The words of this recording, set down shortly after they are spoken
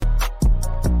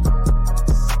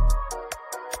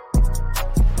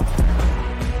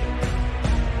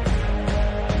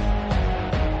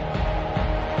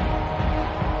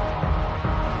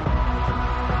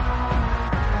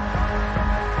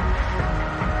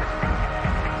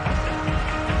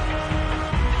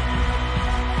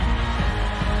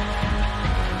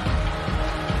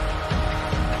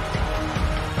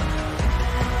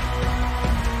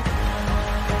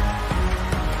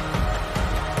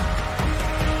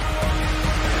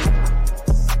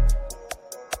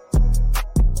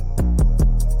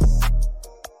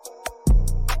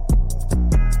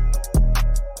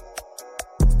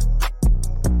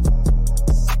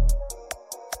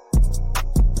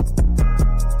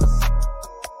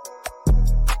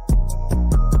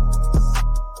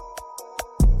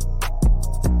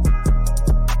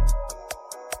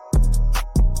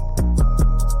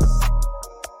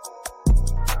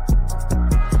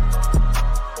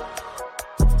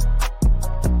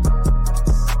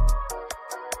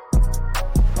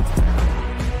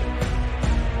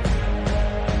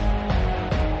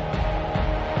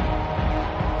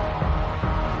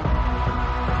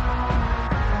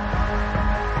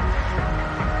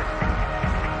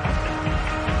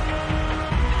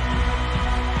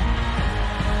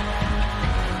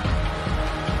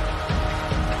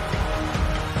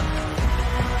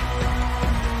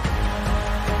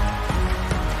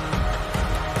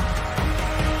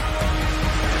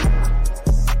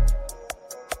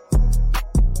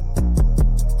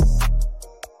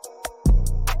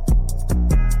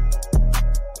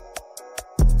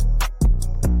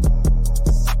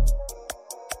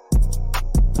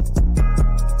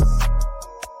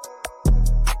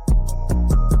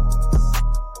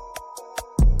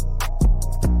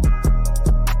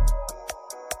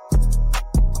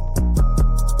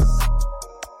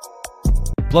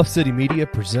Bluff City Media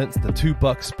presents the Two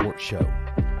Buck Sports Show.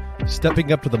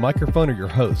 Stepping up to the microphone are your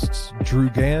hosts, Drew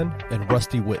Gann and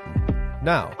Rusty Witten.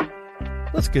 Now,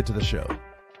 let's get to the show.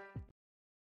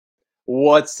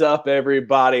 What's up,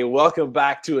 everybody? Welcome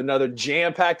back to another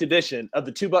jam-packed edition of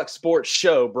the Two Buck Sports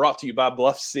Show, brought to you by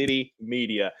Bluff City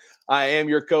Media. I am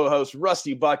your co-host,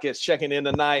 Rusty Buckets, checking in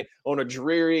tonight on a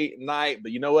dreary night.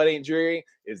 But you know what ain't dreary?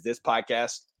 Is this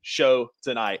podcast show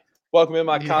tonight. Welcome in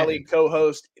my colleague,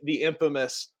 co-host, the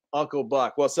infamous Uncle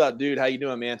Buck. What's up, dude? How you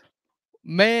doing, man?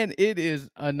 Man, it is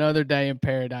another day in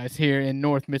paradise here in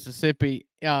North Mississippi.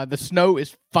 The snow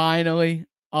is finally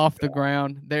off the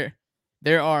ground.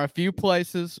 There are a few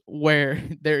places where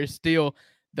there is still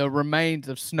the remains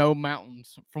of snow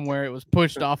mountains from where it was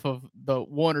pushed off of the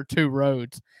one or two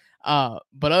roads. But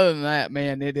other than that,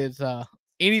 man, it is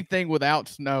anything without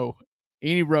snow.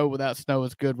 Any road without snow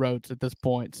is good roads at this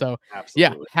point. So,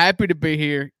 Absolutely. Yeah, happy to be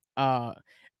here.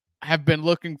 Have been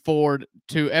looking forward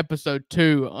to episode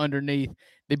 2 underneath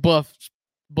the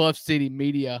Bluff City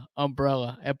Media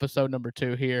umbrella, episode number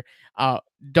 2 here.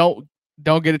 Don't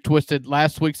get it twisted.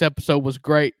 Last week's episode was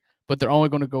great, but they're only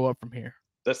going to go up from here.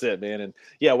 That's it, man. And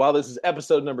yeah, while this is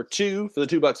episode number 2 for the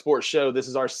Two Buck Sports Show, this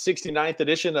is our 69th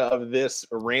edition of this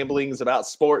ramblings about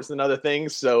sports and other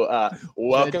things. So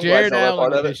welcome. Jared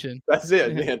Allen edition. That's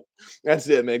it, man. That's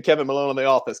it, man. Kevin Malone in The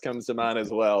Office comes to mind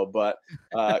as well. But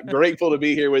grateful to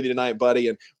be here with you tonight, buddy.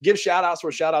 And give shout outs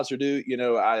where shout outs are due. You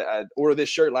know, I ordered this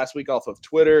shirt last week off of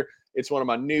Twitter. It's one of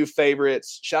my new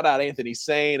favorites. Shout out Anthony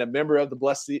Sane, a member of the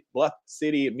Bluff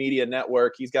City Media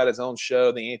Network. He's got his own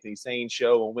show, the Anthony Sane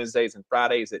Show, on Wednesdays and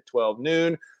Fridays at 12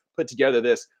 noon. Put together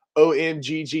this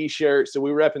OMGG shirt. So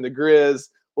we're repping the Grizz.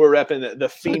 We're repping the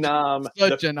Phenom.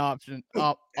 Such an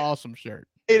awesome shirt.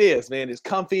 It is, man. It's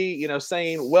comfy. You know,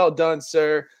 Sane, well done,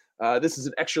 sir. This is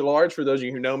an extra large for those of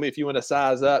you who know me. If you want to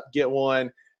size up, get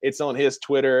one. It's on his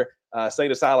Twitter.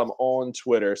 Sane Asylum on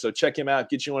Twitter. So check him out.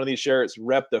 Get you one of these shirts.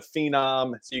 Rep the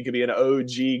Phenom so you can be an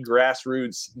OG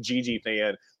grassroots GG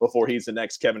fan before he's the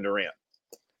next Kevin Durant.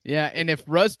 Yeah, and if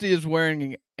Rusty is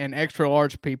wearing an extra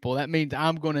large, people, that means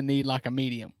I'm going to need like a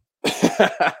medium.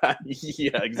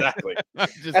 Yeah, exactly.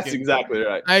 That's kidding. Exactly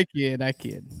right. I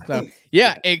kid. So,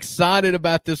 yeah, excited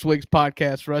about this week's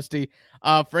podcast, Rusty.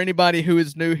 For anybody who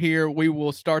is new here, we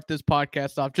will start this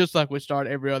podcast off just like we start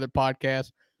every other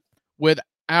podcast with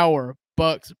our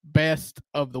Bucks best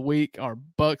of the week, our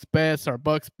Bucks best, our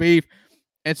Bucks beef.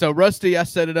 And so, Rusty, I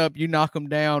set it up. You knock them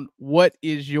down. What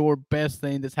is your best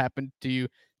thing that's happened to you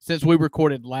since we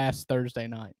recorded last Thursday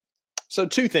night? So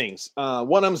 2 things.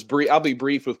 One of them's brief. I'll be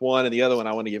brief with one, and the other one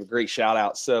I want to give a great shout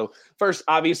out. So first,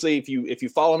 obviously, if you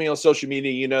follow me on social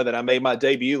media, you know that I made my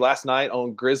debut last night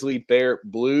on Grizzly Bear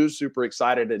Blues. Super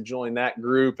excited to join that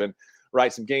group and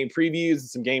write some game previews and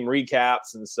some game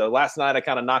recaps. And so last night I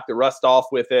kind of knocked the rust off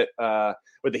with it,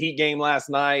 with the Heat game last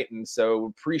night. And so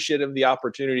appreciative of the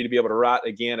opportunity to be able to write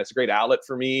again. It's a great outlet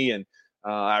for me, and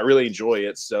I really enjoy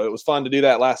it. So it was fun to do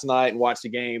that last night and watch the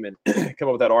game and come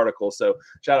up with that article. So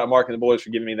shout out Mark and the boys for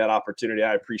giving me that opportunity.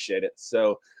 I appreciate it.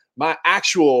 So my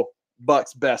actual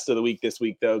Bucks best of the week this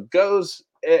week, though, goes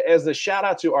as a shout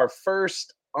out to our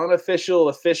first unofficial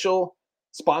official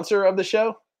sponsor of the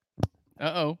show.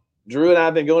 Uh-oh. Drew and I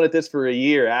have been going at this for a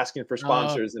year, asking for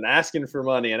sponsors and asking for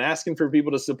money and asking for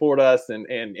people to support us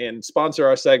and sponsor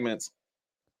our segments.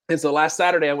 And so last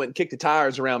Saturday, I went and kicked the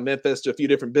tires around Memphis to a few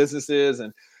different businesses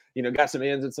and, you know, got some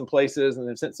ins at some places and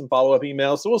then sent some follow-up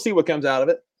emails. So we'll see what comes out of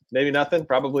it. Maybe nothing,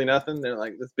 probably nothing. They're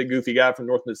like, this big goofy guy from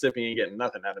North Mississippi ain't getting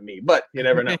nothing out of me. But you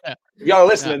never know. Y'all are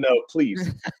listening, though.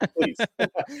 Please.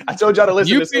 I told y'all to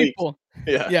listen this people,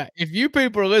 week. Yeah. If you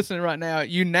people are listening right now,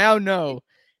 you now know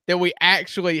that we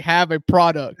actually have a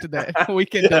product that we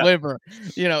can deliver.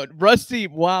 You know, Rusty,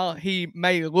 while he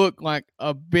may look like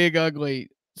a big, ugly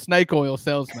snake oil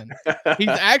salesman, he's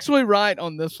actually right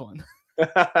on this one.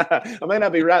 I may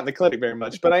not be right in the clinic very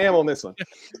much, but I am on this one.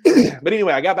 But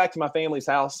anyway, I got back to my family's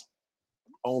house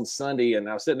on Sunday, and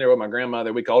I was sitting there with my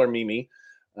grandmother. We call her Mimi,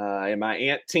 and my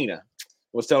Aunt Tina.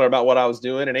 I was telling her about what I was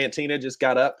doing, and Aunt Tina just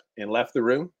got up and left the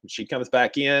room. She comes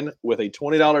back in with a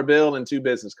 $20 bill and 2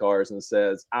 business cards and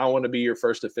says, I want to be your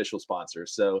first official sponsor.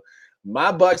 So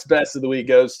my Bucks best of the week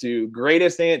goes to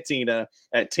greatest Aunt Tina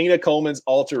at Tina Coleman's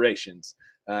Alterations.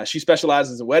 She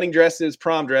specializes in wedding dresses,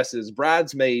 prom dresses,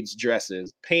 bridesmaids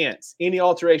dresses, pants, any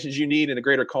alterations you need in the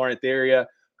greater Corinth area.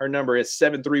 Her number is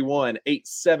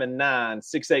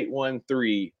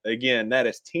 731-879-6813. Again, that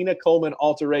is Tina Coleman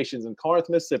Alterations in Corinth,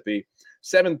 Mississippi.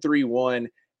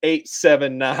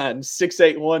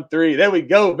 731-879-6813. There we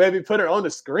go, baby. Put her on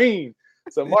the screen.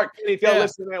 So, Mark, if y'all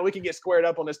listen, man, we can get squared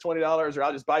up on this $20, or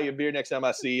I'll just buy you a beer next time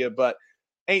I see you. But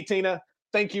Aunt Tina,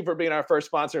 thank you for being our first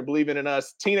sponsor and believing in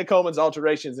us. Tina Coleman's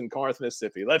Alterations in Corinth,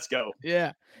 Mississippi. Let's go.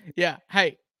 Yeah.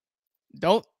 Hey,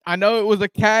 I know it was a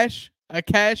cash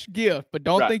gift, but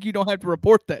don't think you don't have to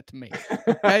report that to me.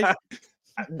 Okay.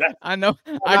 I know.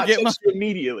 I get my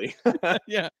immediately.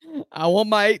 Yeah, I want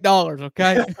my $8.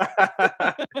 Okay.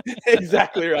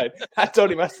 Exactly right. I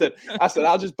told him. I said,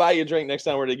 I'll just buy you a drink next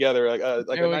time we're together, like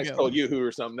a nice cold Yoo-hoo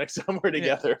or something. Next time we're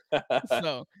together.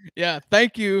 So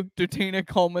thank you to Tina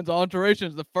Coleman's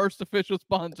Alterations, the first official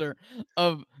sponsor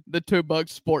of the $2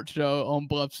 Sports Show on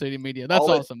Bluff City Media. That's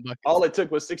awesome. All it took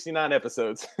was 69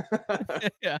 episodes.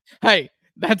 Yeah. Hey.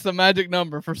 That's a magic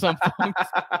number for some folks.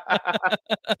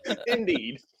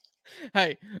 Indeed.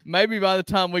 Hey, maybe by the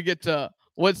time we get to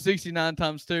what's 69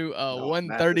 times 2,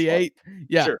 138.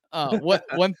 Yeah. Sure.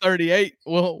 138,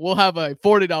 we'll have a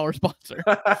 $40 sponsor.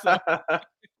 So,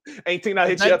 18, I'll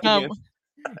hit you up again.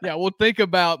 Yeah, we'll think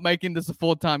about making this a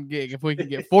full-time gig if we can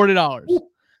get $40.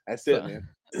 That's it, man.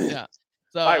 Yeah.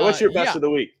 So, all right, what's your best of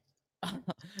the week?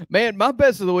 Man, my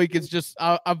best of the week is just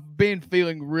I've been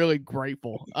feeling really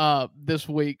grateful this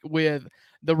week with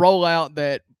the rollout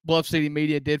that Bluff City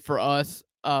Media did for us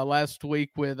last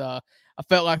week. With I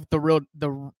felt like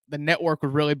the network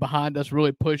was really behind us,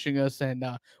 really pushing us, and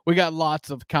we got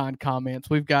lots of kind comments.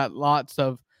 We've got lots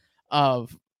of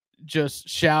just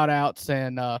shout outs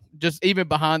and just even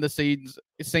behind the scenes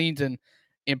and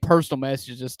in personal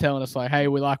messages telling us like, hey,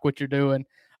 we like what you're doing.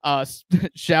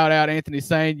 Shout out Anthony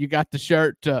saying you got the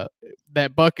shirt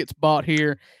that Buckets bought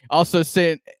here. Also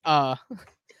sent a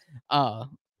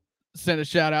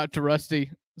shout out to Rusty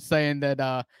saying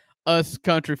that us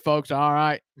country folks are all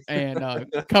right, and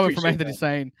coming from Anthony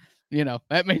saying,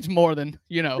 that means more than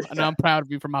and I'm proud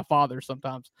of you for my father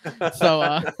sometimes.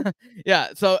 So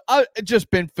so I've just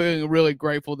been feeling really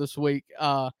grateful this week,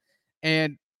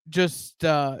 and just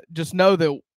know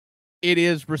that it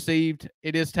is received,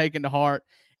 it is taken to heart.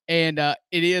 And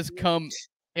it is come,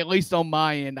 at least on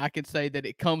my end, I can say that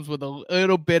it comes with a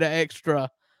little bit of extra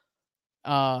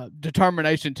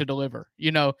determination to deliver.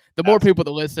 The more people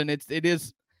that listen, it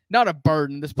is not a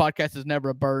burden. This podcast is never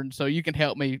a burden. So you can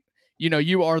help me.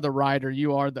 You are the writer.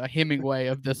 You are the Hemingway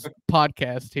of this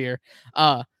podcast here.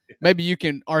 Maybe you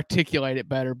can articulate it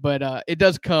better, but it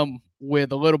does come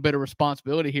with a little bit of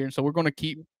responsibility here. And so we're going to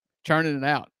keep churning it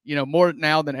out. More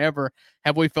now than ever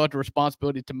have we felt a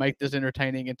responsibility to make this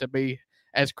entertaining and to be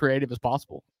as creative as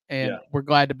possible. And we're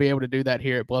glad to be able to do that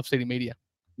here at Bluff City Media.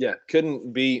 Yeah,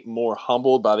 couldn't be more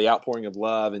humbled by the outpouring of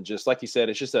love. And just like you said,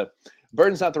 it's just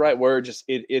burden's not the right word. Just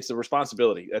it's a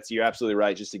responsibility. You're absolutely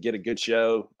right. Just to get a good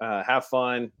show, have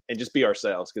fun, and just be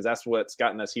ourselves, because that's what's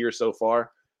gotten us here so far.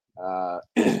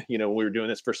 We were doing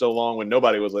this for so long when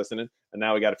nobody was listening, and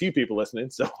now we got a few people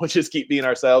listening, so we'll just keep being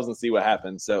ourselves and see what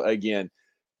happens. So again,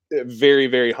 very,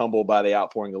 very humbled by the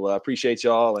outpouring of love. Appreciate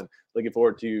y'all, and looking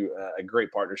forward to a great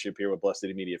partnership here with Bluff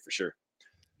City Media for sure.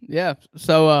 Yeah.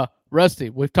 So Rusty,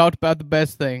 we've talked about the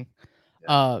best thing.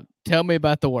 Tell me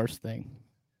about the worst thing.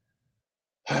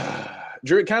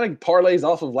 Drew, it kind of parlays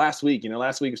off of last week.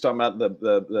 Last week was talking about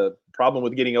the problem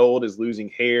with getting old is losing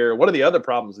hair. One of the other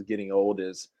problems with getting old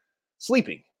is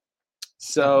sleeping.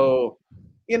 So,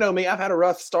 me, I've had a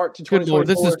rough start to 2024.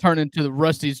 This is turning into the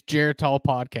Rusty's Geritol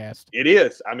podcast. It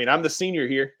is. I mean, I'm the senior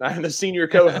here. I'm the senior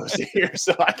co-host here,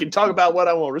 so I can talk about what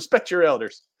I want. Respect your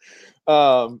elders.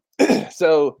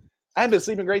 So I haven't been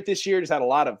sleeping great this year. Just had a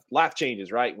lot of life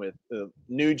changes, right? With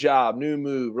new job, new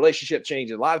move, relationship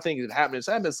changes, a lot of things that happened.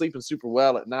 So I haven't been sleeping super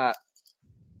well at night.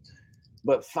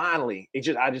 But finally,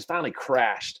 I just finally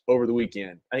crashed over the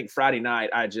weekend. I think Friday night,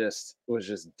 I just was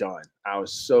just done. I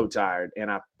was so tired.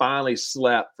 And I finally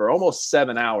slept for almost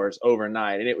 7 hours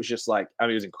overnight. And it was just like, it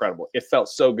was incredible. It felt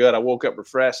so good. I woke up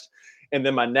refreshed. And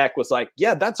then my neck was like,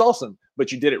 yeah, that's awesome,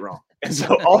 but you did it wrong. And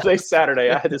so all day Saturday,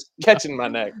 I had this catch in my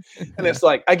neck. And it's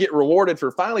like I get rewarded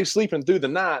for finally sleeping through the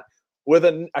night with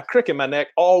a crick in my neck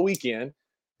all weekend.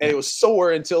 And it was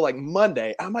sore until like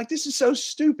Monday. I'm like, this is so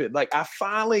stupid. Like, I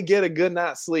finally get a good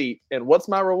night's sleep. And what's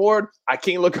my reward? I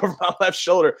can't look over my left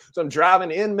shoulder. So I'm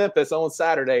driving in Memphis on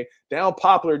Saturday, down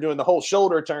Poplar, doing the whole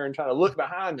shoulder turn, trying to look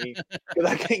behind me because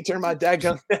I can't turn my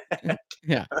daggone neck.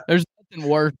 Yeah. There's nothing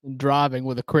worse than driving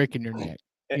with a crick in your neck.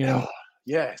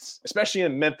 Yes. Especially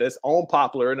in Memphis on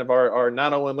Poplar. And if our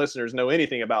 901 listeners know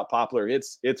anything about Poplar,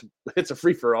 it's a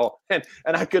free for all. And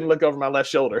I couldn't look over my left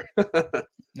shoulder.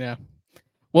 Yeah.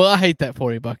 Well, I hate that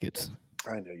for you, Buckets.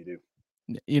 I know you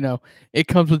do. It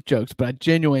comes with jokes, but I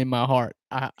genuinely in my heart,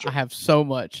 I have so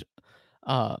much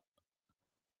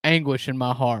anguish in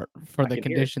my heart for the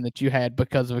condition that you had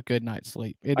because of a good night's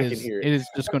sleep. It is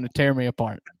just going to tear me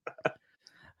apart.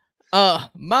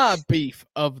 My beef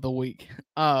of the week.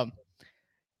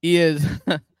 is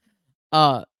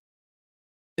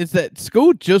is that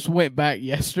school just went back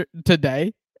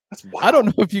today. That's wild. I don't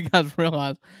know if you guys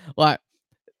realize, like,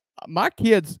 my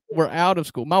kids were out of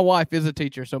school. My wife is a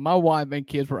teacher, so my wife and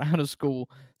kids were out of school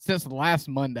since last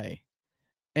Monday.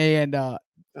 And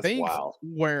things wild.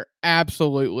 were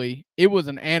it was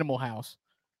an animal house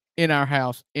in our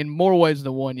house in more ways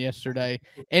than one yesterday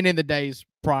and in the days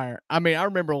prior. I mean, I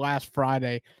remember last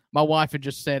Friday, my wife had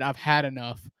just said, I've had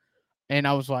enough. And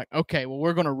I was like, okay, well,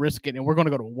 we're going to risk it and we're going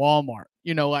to go to Walmart,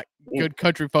 like good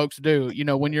country folks do,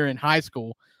 when you're in high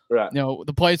school. Right.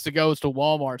 The place to go is to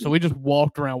Walmart. So we just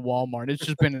walked around Walmart. It's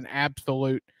just been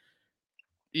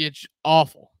it's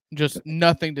awful. Just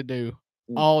nothing to do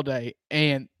all day.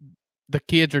 And the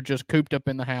kids are just cooped up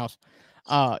in the house.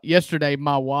 Yesterday,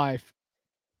 my wife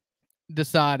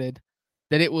decided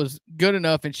that it was good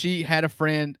enough, and she had a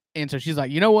friend. And so she's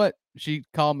like, you know what? She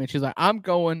called me and she's like, I'm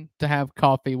going to have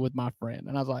coffee with my friend.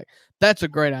 And I was like, that's a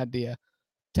great idea.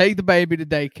 Take the baby to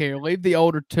daycare, leave the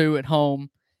older two at home,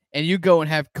 and you go and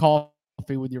have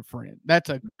coffee with your friend. That's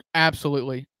a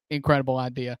absolutely incredible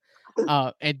idea.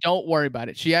 And don't worry about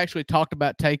it. She actually talked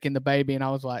about taking the baby, and I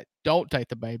was like, don't take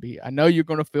the baby. I know you're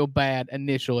going to feel bad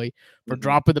initially for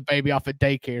dropping the baby off at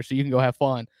daycare so you can go have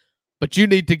fun, but you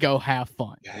need to go have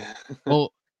fun.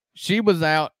 Well, she was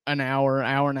out an hour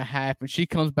and a half, and she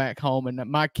comes back home, and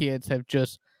my kids have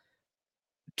just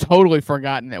totally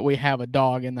forgotten that we have a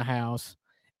dog in the house,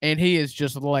 and he is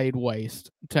just laid waste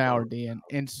to our den.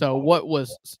 And so what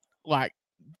was like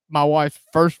my wife's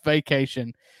first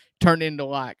vacation turned into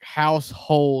like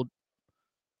household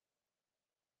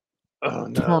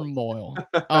turmoil.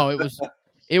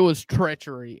 It was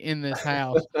treachery in this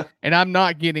house. And I'm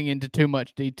not getting into too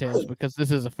much details because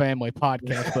this is a family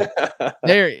podcast, but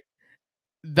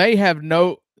they have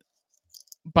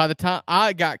by the time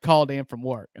I got called in from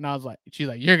work, and I was like, she's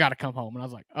like, you got to come home. And I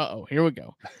was like, uh-oh, here we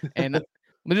go. And let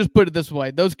me just put it this way.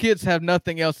 Those kids have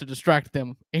nothing else to distract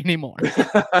them anymore.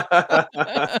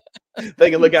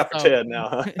 They can look out for Ted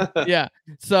now. Huh? Yeah.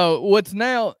 So what's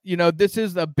now, this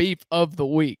is the beef of the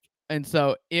week. And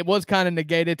so it was kind of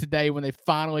negated today when they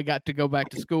finally got to go back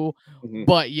to school.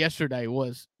 But yesterday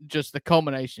was just the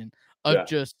culmination of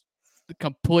just the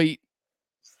complete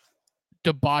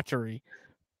debauchery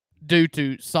due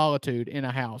to solitude in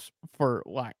a house for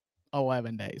like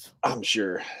 11 days. I'm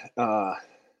sure.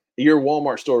 Your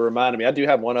Walmart story reminded me. I do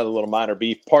have one other little minor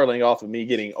beef parlaying off of me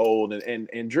getting old.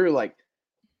 And Drew, like,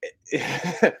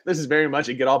 this is very much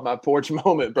a get off my porch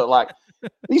moment, but like,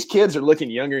 these kids are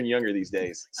looking younger and younger these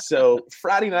days. So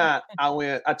Friday night,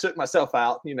 I took myself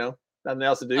out, nothing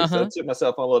else to do. So I took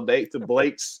myself on a little date to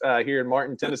Blake's here in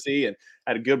Martin, Tennessee, and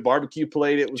had a good barbecue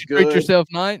plate. It was good. Treat yourself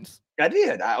nice. I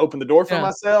did. I opened the door for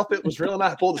myself. It was really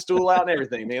nice. I pulled the stool out and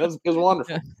everything, man. It was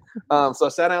wonderful. So I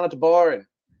sat down at the bar and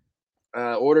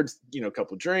ordered, a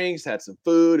couple of drinks, had some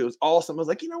food. It was awesome. I was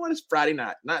like, you know what? It's Friday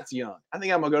night. Night's young. I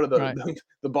think I'm going to go to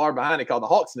the bar behind it called the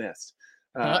Hawk's Nest.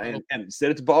 And sit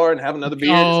at the bar and have another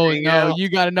beer. Oh, no, you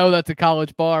got to know that's a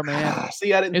college bar, man.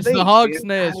 See, I didn't It's think, the Hawk's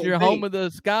Nest. You're home of the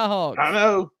Skyhawks. I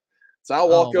know. So I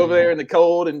walk over there in the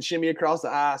cold and shimmy across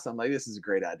the ice. I'm like, this is a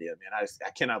great idea, man. I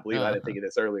cannot believe I didn't think of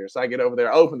this earlier. So I get over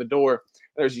there, I open the door.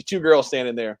 There's these two girls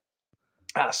standing there.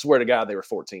 I swear to God, they were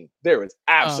 14. There was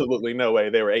absolutely no way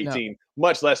they were 18,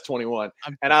 much less 21.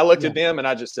 And I looked at them and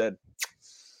I just said,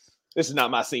 this is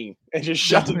not my scene. And just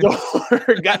shut the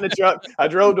door, got in the truck. I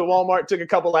drove to Walmart, took a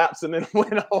couple laps, and then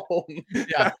went home.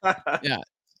 Yeah.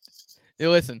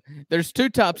 Listen, there's two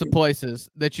types of places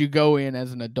that you go in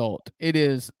as an adult. It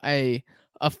is a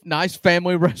nice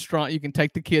family restaurant you can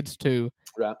take the kids to,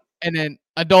 right? And then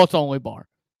adults only bar.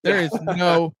 There is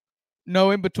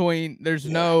no in between. There's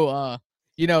no,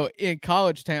 in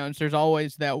college towns, there's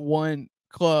always that one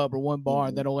club or one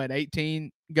bar that'll let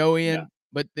 18 go in. Yeah.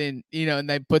 But then, and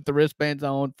they put the wristbands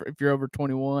on if you're over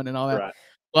 21 and all that. Right.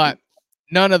 But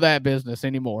none of that business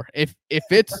anymore. If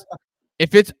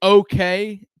it's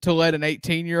okay to let an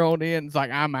 18-year-old in, it's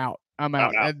like, I'm out.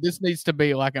 This needs to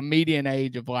be like a median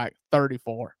age of like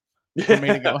 34 for me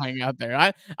to go hang out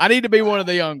there. I need to be one of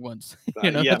the young ones.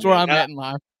 That's where I'm at in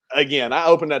life. Again, I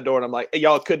opened that door and I'm like, hey,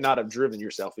 y'all could not have driven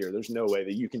yourself here. There's no way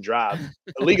that you can drive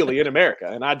legally in America.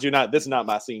 And this is not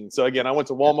my scene. So again, I went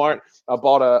to Walmart. I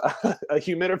bought a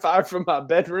humidifier from my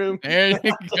bedroom. There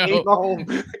you go.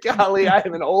 Home. Golly, I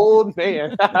am an old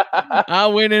man. I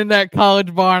went in that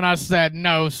college bar and I said,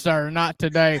 no, sir, not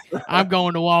today. I'm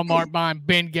going to Walmart buying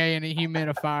Ben Gay and a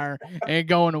humidifier and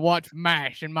going to watch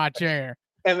MASH in my chair.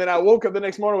 And then I woke up the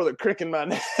next morning with a crick in my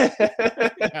neck.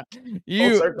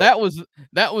 That was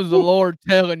the Lord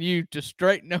telling you to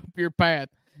straighten up your path.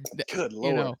 Good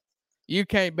Lord. You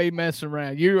can't be messing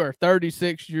around. You are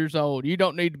 36 years old. You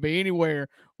don't need to be anywhere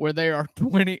where there are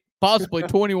 20, possibly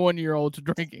 21-year-olds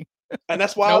drinking. And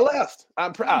that's why Nope. I left.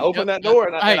 I opened that door,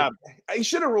 and he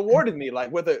should have rewarded me like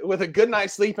with a good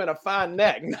night's sleep and a fine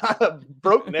neck, not a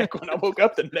broke neck when I woke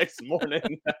up the next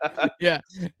morning. Yeah.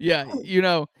 You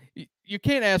know, you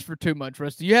can't ask for too much,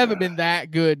 Rusty. You haven't been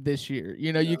that good this year.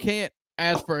 You know, you can't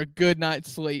ask for a good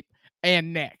night's sleep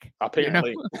and neck.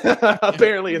 Apparently,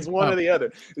 apparently it's one or the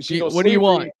other. What do you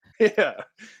want? Yeah,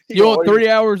 you want 3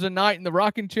 hours a night in the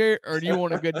rocking chair, or do you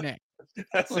want a good neck?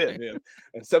 That's it, man.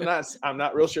 And some nights I'm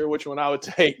not real sure which one I would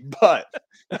take, but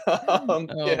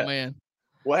man.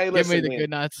 Well, hey, give listen, me the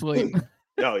good night's sleep.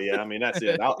 Oh yeah, I mean that's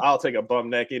it. I'll take a bum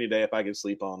neck any day if I can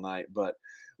sleep all night. But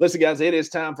listen, guys, it is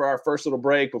time for our first little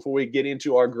break before we get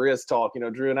into our Grizz talk. You know,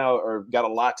 Drew and I got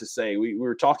a lot to say. We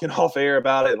were talking off air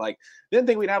about it. Like, didn't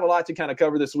think we'd have a lot to kind of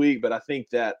cover this week, but I think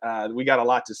that we got a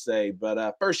lot to say.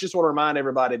 But first, just want to remind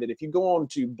everybody that if you go on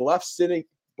to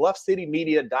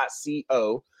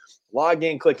bluffcitymedia.co, log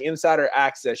in, click Insider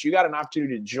Access, you got an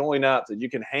opportunity to join up, that you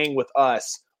can hang with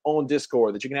us on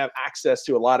Discord, that you can have access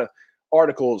to a lot of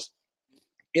articles,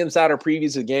 insider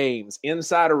previews of games,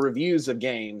 insider reviews of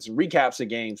games, recaps of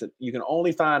games that you can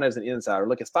only find as an insider.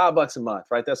 Look, it's $5 a month,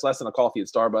 right? That's less than a coffee at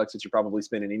Starbucks that you're probably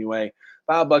spending anyway.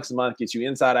 $5 a month gets you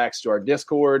inside access to our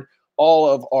Discord. All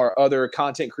of our other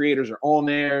content creators are on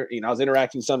there. You know, I was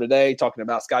interacting some today, talking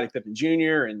about Scottie Pippen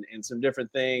Jr. and some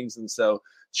different things. And so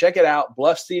check it out,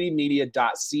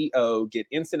 bluffcitymedia.co. Get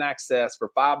instant access for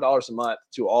 $5 a month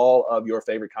to all of your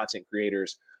favorite content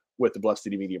creators with the Bluff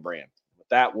City Media brand. With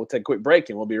that, we'll take a quick break,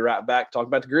 and we'll be right back talking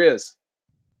about the Grizz.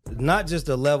 Not just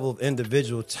the level of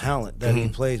individual talent that he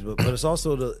plays, but it's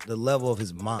also the level of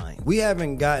his mind. We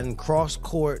haven't gotten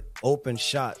cross-court open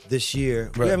shot this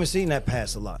year. Right. We haven't seen that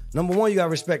pass a lot. Number one, you got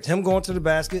to respect him going to the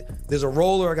basket. There's a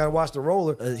roller. I got to watch the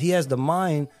roller. He has the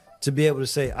mind to be able to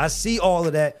say, I see all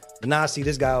of that, but now I see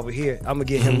this guy over here. I'm going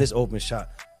to get him this open shot.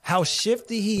 How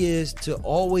shifty he is to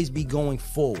always be going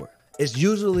forward. It's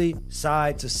usually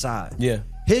side to side. Yeah.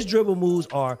 His dribble moves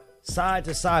are side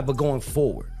to side, but going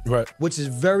forward. Right. Which is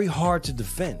very hard to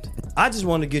defend. I just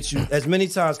want to get you, as many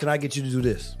times can I get you to do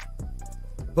this?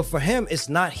 But for him, it's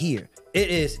not here. It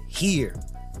is here,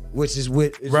 which is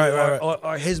what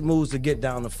are his moves to get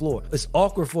down the floor. It's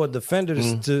awkward for a defender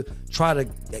to try to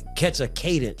catch a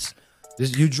cadence.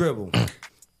 You dribble.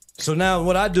 So now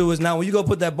what I do is now when you go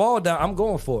put that ball down, I'm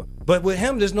going for it. But with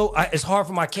him, it's hard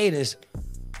for my cadence.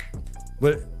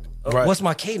 But what's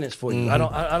my cadence for you? I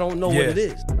don't know what it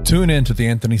is. Tune in to the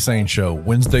Anthony Sane Show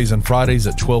Wednesdays and Fridays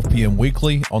at 12 p.m.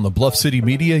 weekly on the Bluff City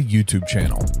Media YouTube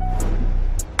channel.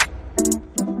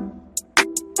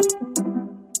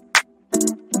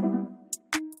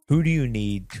 Who do you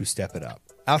need to step it up?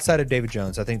 Outside of David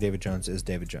Jones, I think David Jones is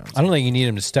David Jones. I don't think you need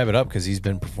him to step it up because he's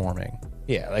been performing.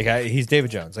 Yeah, like he's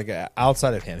David Jones. Like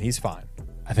outside of him, he's fine.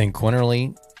 I think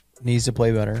Quinterly needs to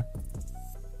play better.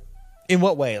 In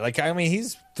what way? Like, I mean,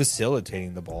 he's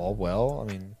facilitating the ball well. I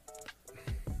mean,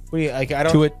 what do you, like, I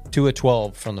don't. To a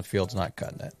 12 from the field's not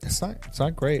cutting it. It's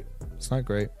not great. It's not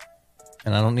great.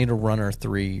 And I don't need a runner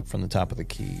three from the top of the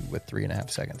key with 3.5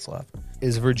 seconds left.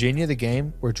 Is Virginia the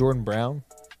game where Jordan Brown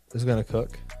is going to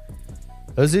cook?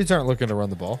 Those dudes aren't looking to run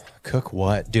the ball. Cook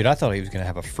what? Dude, I thought he was going to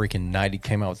have a freaking night. He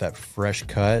came out with that fresh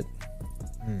cut,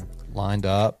 lined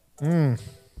up,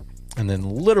 and then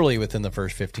literally within the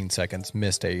first 15 seconds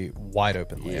missed a wide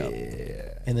open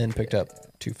layup. And then picked up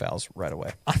 2 fouls right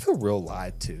away. I feel real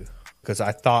lied to because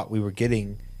I thought we were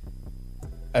getting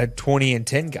a 20 and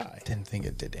 10 guy. Didn't think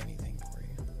it did anything for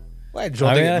you. Well, I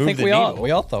think we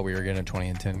all thought we were getting a 20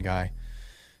 and 10 guy.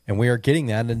 And we are getting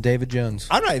that in David Jones.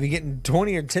 I'm not even getting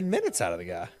 20 or 10 minutes out of the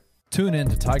guy. Tune in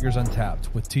to Tigers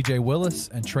Untapped with TJ Willis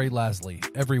and Trey Lasley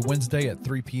every Wednesday at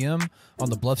 3 p.m. on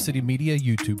the Bluff City Media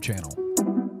YouTube channel.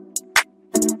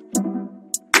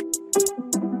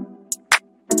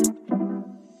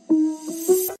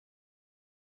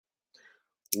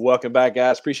 Welcome back,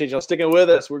 guys. Appreciate y'all sticking with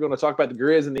us. We're going to talk about the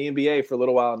Grizz and the NBA for a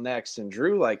little while next. And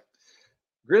Drew,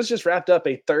 Grizz just wrapped up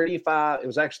a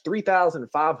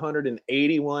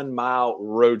 3,581 mile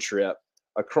road trip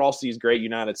across these great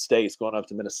United States, going up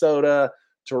to Minnesota,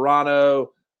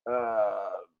 Toronto,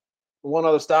 one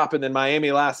other stop, and then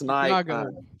Miami last night.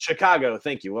 Chicago.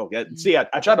 Thank you. Well, see, I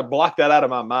tried to block that out of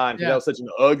my mind because that was such an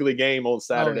ugly game on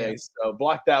Saturday. So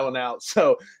block that one out.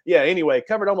 So yeah, anyway,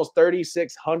 covered almost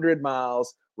 3,600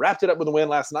 miles, wrapped it up with a win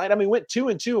last night. I mean, went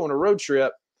 2-2 on a road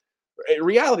trip.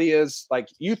 Reality is,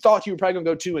 you thought you were probably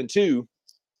going to go 2-2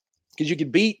 because you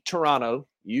could beat Toronto,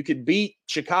 you could beat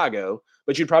Chicago,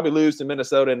 but you'd probably lose to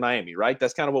Minnesota and Miami, right?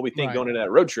 That's kind of what we think going into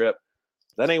that road trip.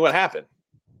 That ain't what happened.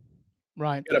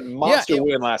 Right. Got a monster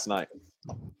win last night.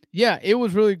 Yeah, it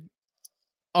was really.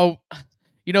 Oh,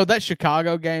 you know, that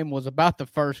Chicago game was about the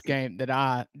first game that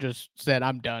I just said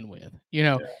I'm done with.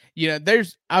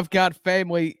 I've got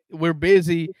family. We're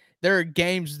busy. There are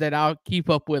games that I'll keep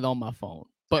up with on my phone,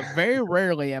 but very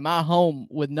rarely am I home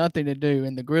with nothing to do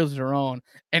and the Grizzlies are on,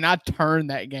 and I turn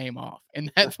that game off.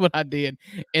 And that's what I did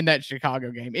in that Chicago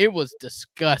game. It was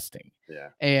disgusting. Yeah.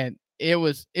 And it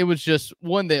was just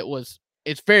one that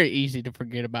it's very easy to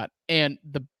forget about. And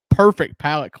the perfect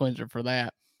palate cleanser for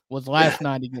that was last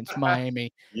night against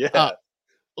Miami. Yeah.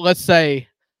 Let's say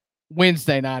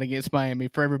Wednesday night against Miami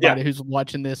for everybody who's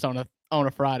watching this on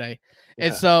a Friday. Yeah.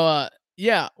 And so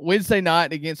Wednesday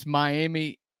night against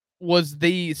Miami was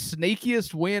the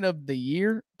sneakiest win of the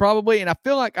year, probably. And I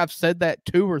feel like I've said that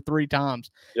 2 or 3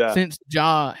 times since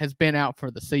Ja has been out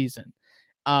for the season.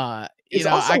 It's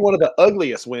also one of the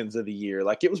ugliest wins of the year.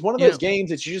 Like, it was one of those games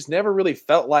that you just never really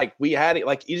felt like we had it.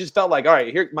 Like, you just felt like, all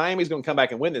right, here Miami's going to come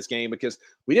back and win this game because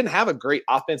we didn't have a great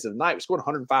offensive night. We scored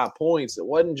 105 points. It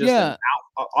wasn't just an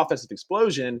offensive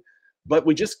explosion, but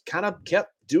we just kind of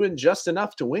kept doing just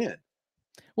enough to win.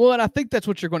 Well, and I think that's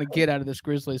what you're going to get out of this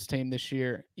Grizzlies team this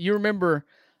year. You remember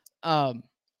back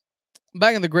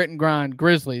in the grit and grind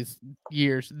Grizzlies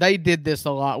years, they did this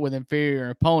a lot with inferior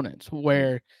opponents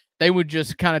where they would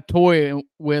just kind of toy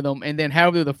with them, and then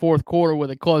halfway through the fourth quarter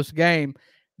with a close game,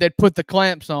 they'd put the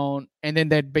clamps on, and then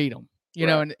they'd beat them. You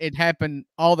know, and it happened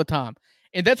all the time.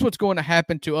 And that's what's going to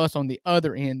happen to us on the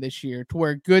other end this year, to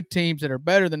where good teams that are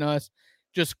better than us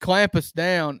just clamp us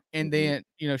down and then,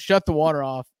 shut the water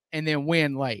off and then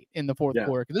win late in the fourth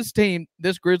quarter. Because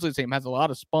this Grizzlies team has a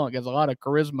lot of spunk, has a lot of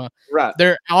charisma. Right.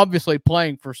 They're obviously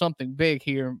playing for something big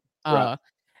here.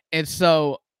 And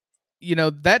so,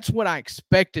 that's what I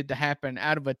expected to happen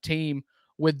out of a team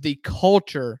with the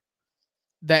culture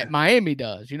that Miami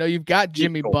does. You've got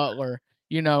Jimmy Butler,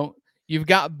 you've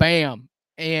got Bam,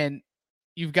 and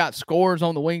you've got scores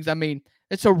on the wings. I mean,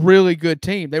 it's a really good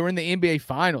team. They were in the NBA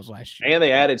Finals last year. And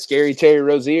they added Scary Terry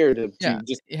Rozier to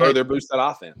just further boost that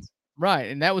offense.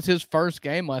 Right, and that was his first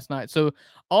game last night. So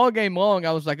all game long,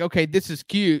 I was like, okay, this is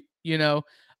cute.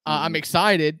 I'm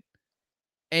excited.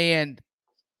 And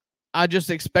I just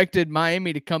expected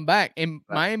Miami to come back, and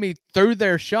Miami threw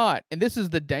their shot. And this is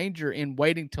the danger in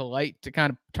waiting till late to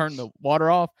kind of turn the water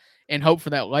off and hope for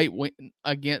that late win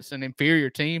against an inferior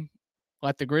team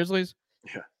like the Grizzlies.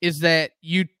 Is that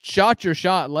you shot your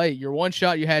shot late. Your one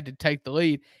shot you had to take the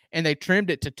lead, and they trimmed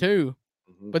it to 2.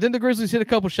 But then the Grizzlies hit a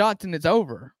couple shots, and it's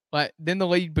over. Like, then the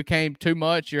lead became too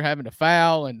much. You're having to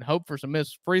foul and hope for some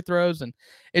missed free throws, and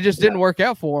it just didn't work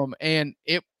out for them. And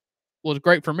it was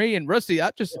great for me. And Rusty,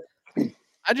 I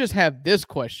just have this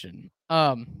question.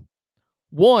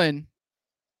 One,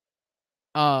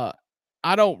 I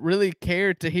don't really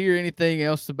care to hear anything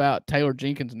else about Taylor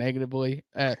Jenkins negatively.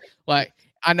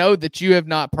 I know that you have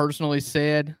not personally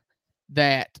said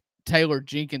that Taylor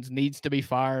Jenkins needs to be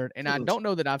fired, and I don't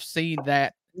know that I've seen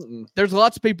that. There's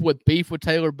lots of people with beef with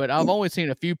Taylor, but I've only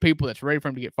seen a few people that's ready for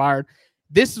him to get fired.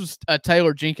 This is a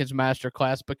Taylor Jenkins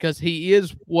masterclass because he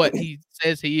is what he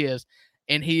says he is,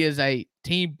 and he is a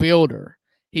team builder.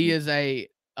 He is a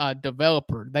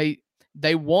developer.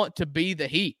 They want to be the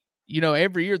Heat.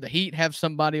 Every year the Heat have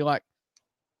somebody like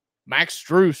Max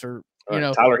Strus or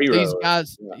Tyler Hero. These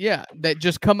guys, that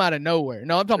just come out of nowhere.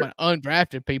 No, I'm talking about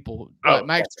undrafted people like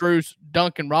Max Strus,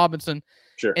 Duncan Robinson.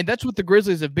 Sure. And that's what the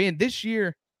Grizzlies have been. This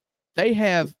year, they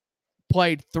have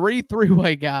played 3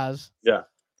 three-way guys. Yeah.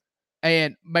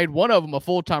 And made one of them a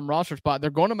full-time roster spot. They're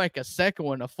going to make a second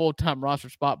one a full-time roster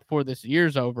spot before this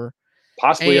year's over.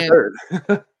 Possibly a third.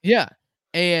 Yeah.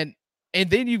 And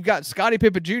then you've got Scottie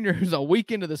Pippen Jr., who's a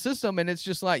week into the system, and it's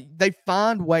just like they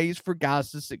find ways for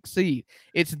guys to succeed.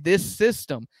 It's this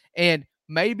system. And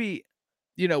maybe,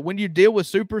 when you deal with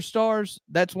superstars,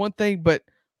 that's one thing. But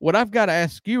what I've got to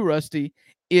ask you, Rusty,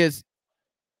 is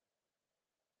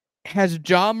has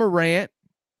Ja Morant,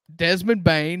 Desmond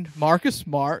Bane, Marcus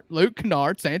Smart, Luke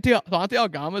Kennard, Santi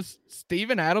Aldama,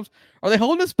 Steven Adams, are they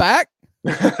holding us back?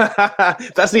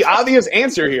 That's the obvious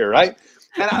answer here, right?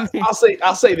 And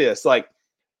I'll say this: like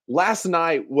last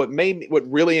night, what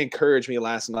really encouraged me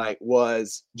last night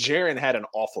was Jaren had an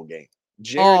awful game.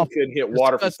 Jaren couldn't hit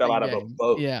water if he fell out of a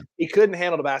boat. Yeah, he couldn't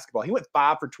handle the basketball. He went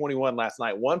 5 for 21 last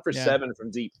night, 1 for 7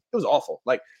 from deep. It was awful.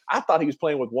 Like I thought he was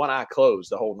playing with one eye closed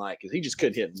the whole night because he just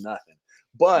couldn't hit nothing.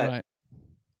 But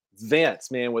Vince,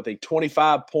 man, with a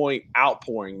 25-point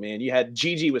outpouring, man, you had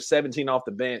Gigi with 17 off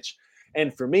the bench.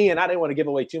 And for me, and I didn't want to give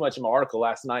away too much in my article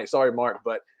last night. Sorry, Mark,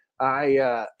 but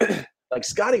I like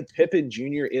Scottie Pippen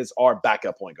Jr. is our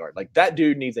backup point guard. Like that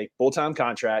dude needs a full-time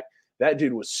contract. That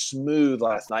dude was smooth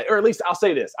last night. Or at least I'll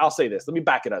say this. Let me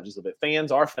back it up just a bit.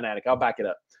 Fans are fanatic. I'll back it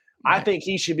up. I think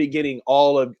he should be getting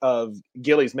all of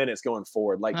Gilly's minutes going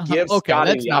forward. Like, give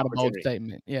Scotty that's the not opportunity. a bold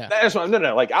statement. Yeah. That's what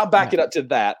no. Like, I'll back it up to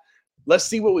that. Let's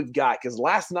see what we've got, because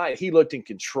last night he looked in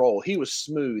control. He was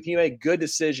smooth. He made good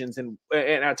decisions. And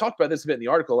I talked about this a bit in the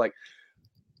article. Like,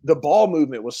 the ball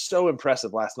movement was so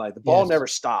impressive last night. The ball never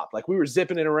stopped. Like, we were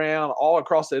zipping it around all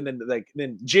across it, and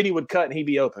then Jitty would cut and he'd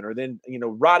be open, or then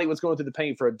Roddy was going through the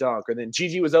paint for a dunk, or then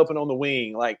Gigi was open on the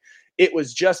wing. Like, it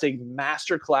was just a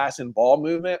master class in ball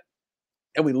movement,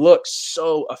 and we looked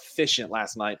so efficient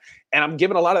last night. And I'm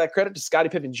giving a lot of that credit to Scottie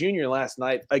Pippen Jr. last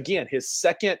night. Again, his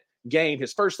second game,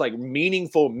 his first like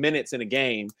meaningful minutes in a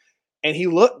game, and he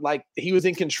looked like he was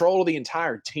in control of the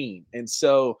entire team. And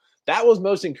so that was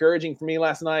most encouraging for me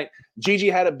last night. Gigi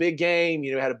had a big game,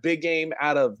 had a big game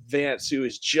out of Vince, who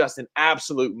is just an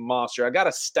absolute monster. I got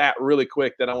a stat really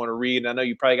quick that I want to read, and I know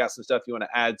you probably got some stuff you want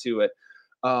to add to it.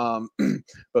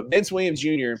 But Vince Williams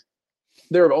Jr.,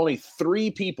 there are only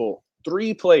three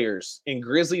players in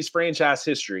Grizzlies franchise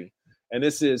history, and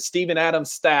this is Steven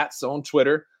Adams Stats on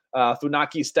Twitter,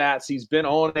 Funaki Stats. He's been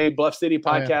on a Bluff City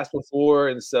podcast before,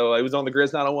 and so he was on the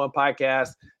Grizz 901 podcast.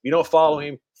 If you don't follow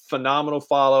him, phenomenal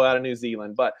follow out of New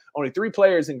Zealand. But only three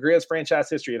players in Grizz franchise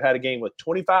history have had a game with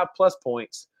 25-plus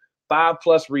points,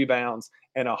 5-plus rebounds,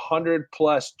 and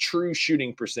 100-plus true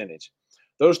shooting percentage.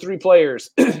 Those three players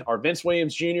are Vince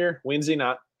Williams Jr., Wednesday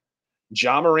night,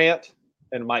 Ja Morant,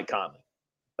 and Mike Conley.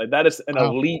 Like, that is an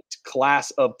elite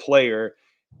class of player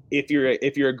if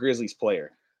you're a Grizzlies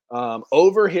player.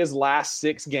 Over his last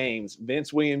 6 games,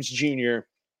 Vince Williams Jr.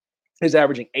 is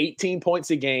averaging 18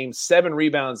 points a game, 7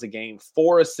 rebounds a game,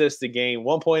 4 assists a game,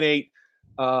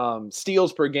 1.8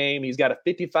 steals per game. He's got a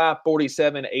 55,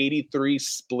 47, 83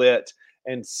 split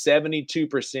and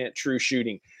 72% true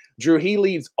shooting. Drew, he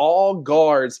leads all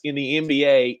guards in the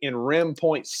NBA in rim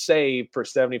points saved per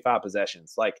 75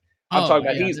 possessions. Like, I'm talking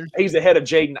about, he's ahead of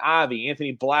Jaden Ivey,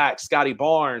 Anthony Black, Scotty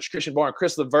Barnes, Christian Barnes,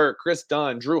 Chris LeVert, Chris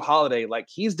Dunn, Drew Holiday. Like,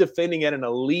 he's defending at an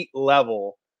elite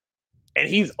level, and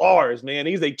he's ours, man.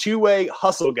 He's a two-way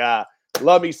hustle guy.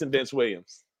 Love me some Vince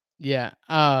Williams. Yeah,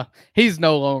 he's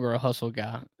no longer a hustle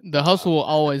guy. The hustle will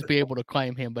always be able to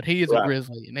claim him, but he is a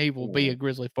Grizzly, and he will be a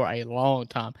Grizzly for a long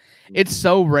time. It's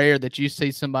so rare that you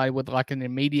see somebody with like an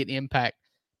immediate impact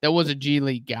that was a G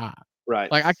League guy.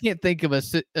 Right. Like, I can't think of a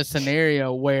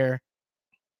scenario where,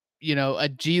 a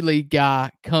G League guy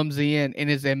comes in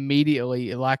and is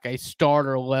immediately like a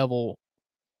starter level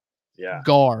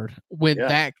guard with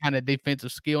that kind of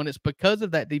defensive skill. And it's because of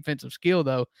that defensive skill,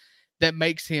 though, that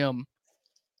makes him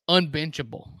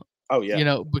unbenchable. Oh,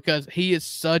 yeah. Because he is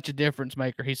such a difference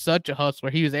maker. He's such a hustler.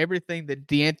 He was everything that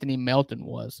DeAnthony Melton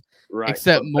was,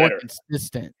 except more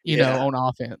consistent, on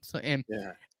offense. And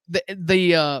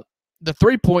the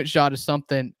 3-point shot is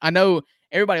something. I know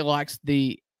everybody likes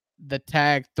the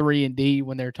tag 3-and-D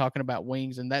when they're talking about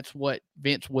wings, and that's what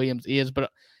Vince Williams is.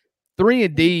 But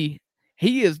 3-and-D,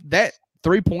 he is that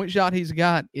 3-point shot he's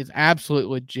got is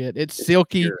absolutely legit. It's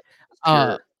silky.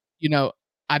 Sure.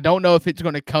 I don't know if it's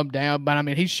going to come down, but I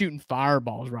mean, he's shooting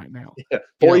fireballs right now. Yeah,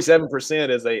 47%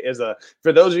 is a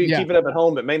for those of you keeping up at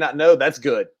home that may not know, that's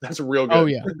good. That's real good. Oh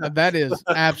yeah, that is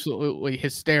absolutely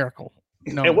hysterical.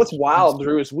 And what's wild,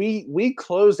 Drew, is we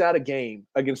closed out a game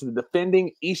against the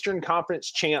defending Eastern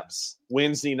Conference champs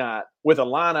Wednesday night with a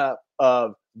lineup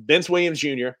of Vince Williams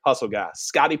Jr., hustle guy,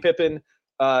 Scottie Pippen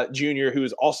Jr., who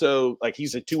is also like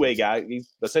he's a two-way guy.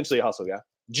 He's essentially a hustle guy.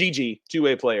 Gigi,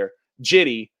 two-way player,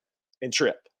 Jitty, and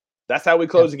Trip. That's how we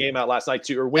closed the game out last night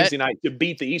Wednesday night to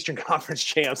beat the Eastern Conference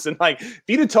champs. And like, if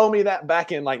you'd have told me that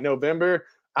back in like November,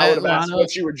 I would have asked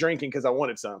what you were drinking because I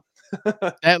wanted some.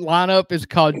 That lineup is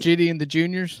called Jitty and the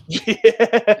Juniors.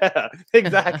 Yeah,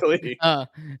 exactly.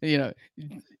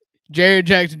 Jared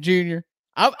Jackson Jr.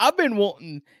 I've been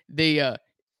wanting the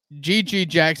Gigi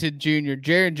Jackson Jr.,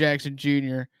 Jared Jackson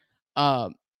Jr.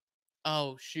 I'm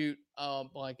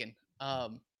blanking.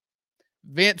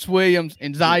 Vince Williams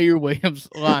and Zaire Williams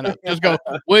lineup. Just go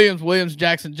Williams,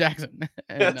 Jackson.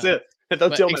 And, that's it.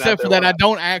 Except for that, I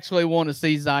don't actually want to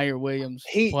see Zaire Williams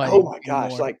play. Oh my gosh,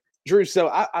 anymore. Like Drew. So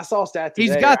I saw a stat today.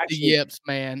 He's got the yips,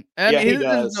 man. I mean,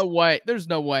 there's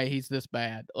no way he's this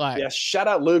bad. Like, shout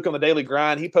out Luke on the Daily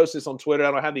Grind. He posted this on Twitter.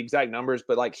 I don't have the exact numbers,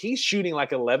 but like he's shooting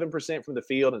like 11% from the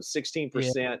field and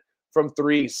 16% from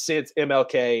 3 since the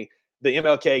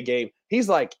MLK game. He's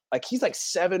like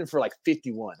 7 for like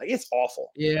 51. Like, it's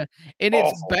awful. Yeah. And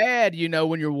it's bad,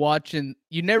 when you're watching,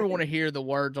 you never want to hear the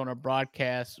words on a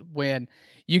broadcast when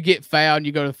you get fouled and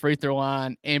you go to the free throw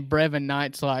line, and Brevin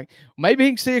Knight's like, maybe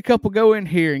he can see a couple go in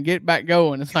here and get back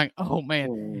going. It's like, oh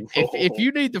man, if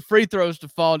you need the free throws to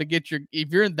fall to get if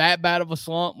you're in that bad of a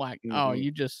slump, like, oh,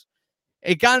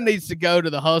 it kind of needs to go to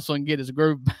the hustle and get his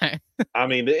groove back. I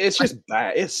mean, it's just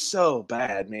bad. It's so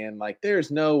bad, man. Like, there's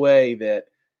no way that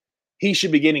he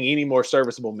should be getting any more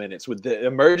serviceable minutes with the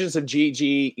emergence of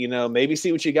Gigi. Maybe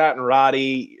see what you got in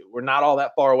Roddy. We're not all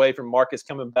that far away from Marcus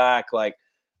coming back. Like,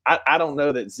 I don't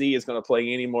know that Z is going to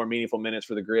play any more meaningful minutes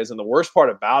for the Grizz. And the worst part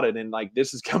about it, and like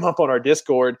this has come up on our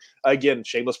Discord again,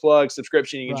 shameless plug,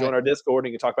 subscription. You can join our Discord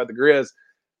and you can talk about the Grizz.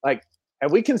 Like,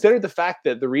 have we considered the fact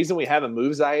that the reason we haven't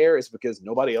moved Zaire is because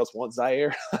nobody else wants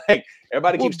Zaire? Like,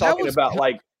 everybody keeps talking about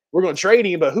like we're going to trade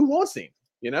him, but who wants him?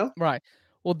 Right.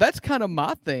 Well, that's kind of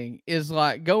my thing is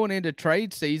like going into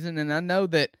trade season, and I know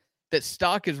that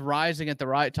stock is rising at the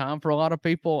right time for a lot of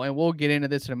people, and we'll get into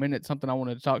this in a minute. Something I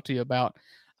wanted to talk to you about.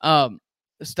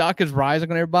 Stock is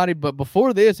rising on everybody, but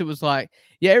before this, it was like,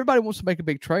 yeah, everybody wants to make a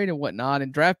big trade and whatnot,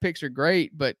 and draft picks are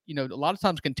great, but a lot of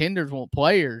times contenders want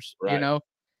players,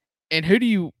 and who do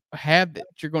you have that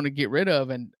you're going to get rid of?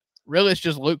 And really, it's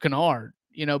just Luke Kennard,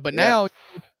 But now,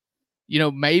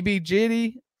 maybe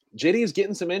Jitty. Jitty is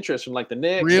getting some interest from like the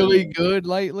Knicks. Really good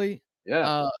lately.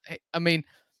 Yeah. I mean,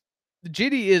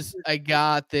 Jitty is a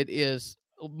guy that is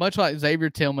much like Xavier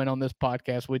Tillman on this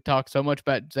podcast. We talk so much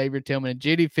about Xavier Tillman, and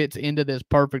Jitty fits into this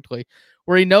perfectly,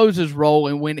 where he knows his role,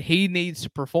 and when he needs to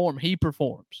perform, he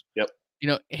performs. Yep.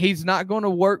 He's not going to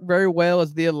work very well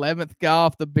as the 11th guy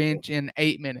off the bench in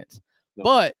 8 minutes. No.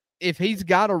 But if he's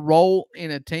got a role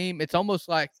in a team, it's almost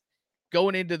like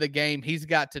going into the game, he's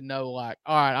got to know, like,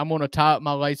 all right, I'm going to tie up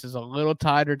my laces a little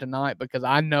tighter tonight because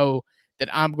I know that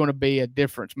I'm going to be a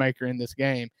difference maker in this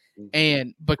game.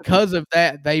 And because of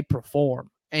that, they perform.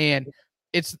 And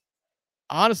it's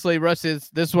honestly, Russ,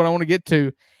 this is what I want to get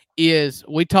to, is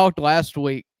we talked last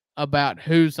week about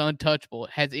who's untouchable.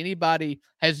 Has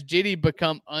Jitty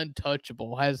become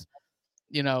untouchable? Has,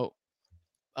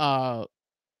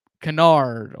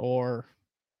 Kennard or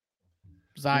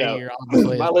Zaire? No.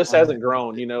 Obviously, my list hasn't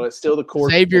grown. It's still the core.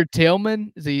 Xavier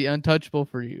Tillman, is he untouchable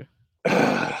for you?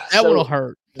 That one will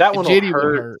hurt. That one Jitty will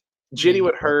hurt. Jitty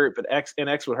would hurt, but X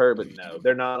would hurt, but no,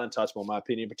 they're not untouchable in my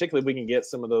opinion. Particularly if we can get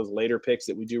some of those later picks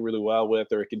that we do really well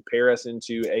with, or it can pair us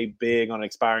into a big on an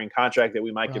expiring contract that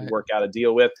we might can work out a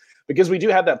deal with, because we do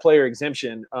have that player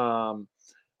exemption from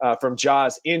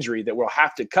Ja's injury that we'll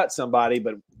have to cut somebody,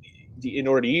 but in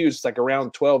order to use, it's like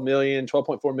around 12 million,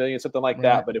 12.4 million, something like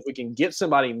that. But if we can get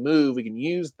somebody moved, we can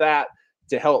use that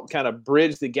to help kind of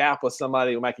bridge the gap with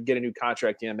somebody who might get a new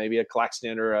contract in, maybe a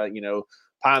Claxton or a,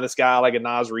 pie in the sky like a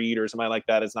Nas Reed or somebody like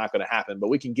that. It's not going to happen, but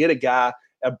we can get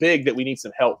a big that we need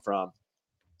some help from.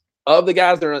 Of the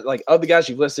guys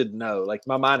you've listed, no, like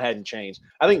my mind hadn't changed.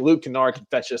 I think Luke Kennard can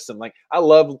fetch us some. Like I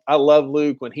love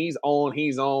Luke when he's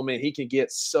on, man. He can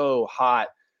get so hot.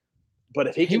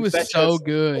 But if he was so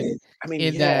good, I mean,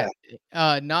 in that,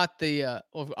 not the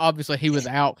obviously he was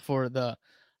out for the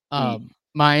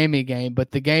Miami game, but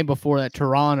the game before that,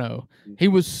 Toronto, he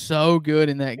was so good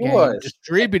in that game,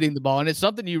 distributing the ball, and it's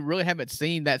something you really haven't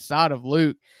seen that side of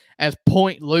Luke as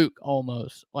point Luke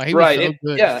almost. Like he was so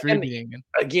good distributing. And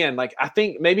again, like I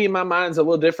think maybe in my mind's a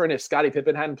little different if Scottie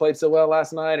Pippen hadn't played so well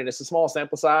last night, and it's a small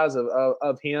sample size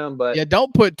of him. But yeah,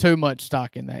 don't put too much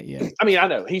stock in that yet. I mean, I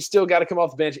know he's still got to come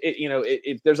off the bench.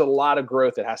 There's a lot of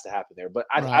growth that has to happen there, but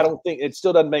I don't think it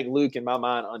still doesn't make Luke in my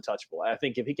mind untouchable. I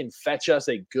think if he can fetch us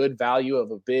a good value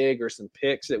of a big or some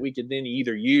picks that we could then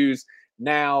either use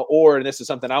now, or, and this is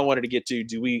something I wanted to get to,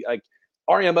 do we like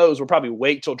RMOs will probably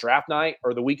wait till draft night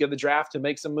or the week of the draft to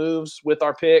make some moves with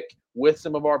our pick, with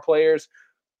some of our players.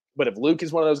 But if Luke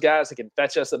is one of those guys that can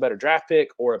fetch us a better draft pick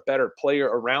or a better player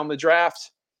around the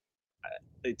draft,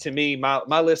 to me,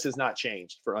 my list has not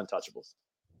changed for untouchables.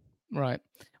 Right.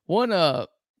 The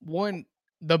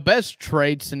best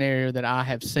trade scenario that I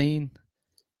have seen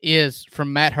is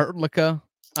from Matt Hurtlica.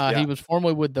 He was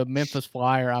formerly with the Memphis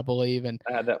Flyer, I believe. And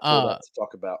I had that pulled up to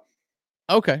talk about.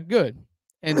 Okay, good.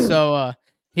 And so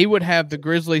he would have the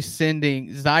Grizzlies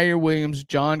sending Zaire Williams,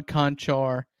 John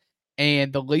Conchar,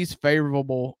 and the least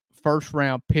favorable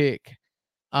first-round pick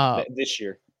this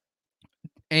year,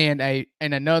 and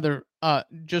another.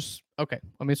 Let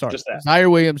me start. Zaire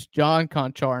Williams, John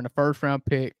Conchar, and a first-round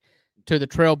pick to the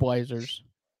Trailblazers,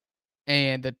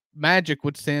 and the Magic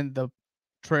would send the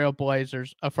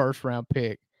Trailblazers a first-round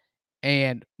pick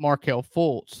and Markelle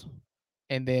Fultz.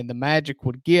 And then the Magic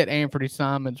would get Anthony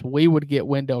Simons. We would get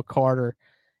Wendell Carter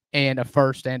and a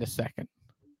first and a second.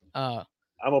 I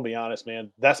I'm gonna be honest,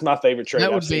 man. That's my favorite trade That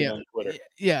I've would be seen on Twitter.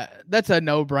 Yeah, that's a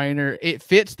no-brainer. It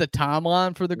fits the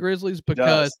timeline for the Grizzlies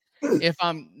because if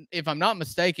I'm not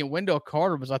mistaken, Wendell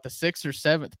Carter was like the 6th or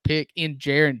 7th pick in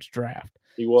Jaren's draft.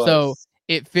 He was. So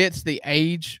it fits the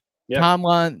age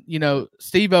timeline. You know,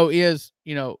 Steve-O is,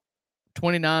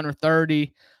 29 or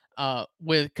 30,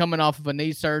 with coming off of a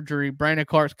knee surgery. Brandon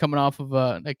Clark's coming off of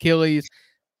an Achilles.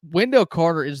 Wendell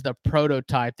Carter is the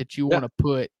prototype that you want to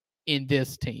put in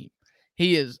this team.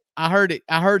 He is. I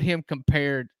heard him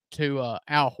compared to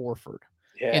Al Horford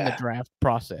in the draft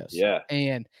process. Yeah.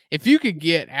 And if you could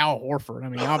get Al Horford, I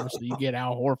mean, obviously you get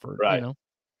Al Horford, right.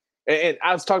 And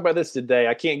I was talking about this today.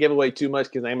 I can't give away too much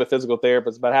because I'm a physical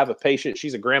therapist, but I have a patient.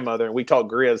 She's a grandmother, and we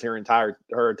talked Grizz her entire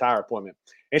appointment.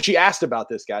 And she asked about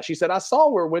this guy. She said, I saw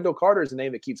where Wendell Carter is a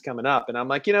name that keeps coming up. And I'm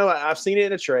like, I've seen it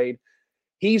in a trade.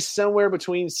 He's somewhere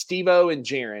between Steve-O and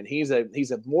Jaren. He's a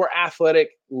more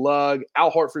athletic lug.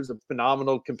 Al Horford's a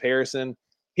phenomenal comparison.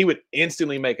 He would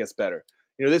instantly make us better.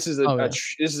 This is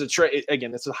a trade.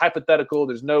 Again, this is hypothetical.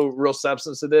 There's no real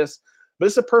substance to this, but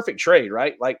it's a perfect trade,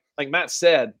 right? Like Matt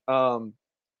said,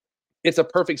 it's a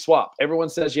perfect swap. Everyone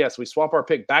says, yes, we swap our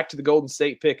pick back to the Golden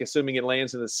State pick, assuming it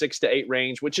lands in the 6 to 8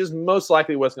 range, which is most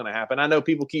likely what's going to happen. I know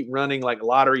people keep running like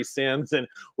lottery sims and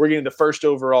we're getting the first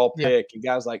overall pick. And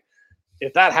guys like,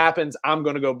 if that happens, I'm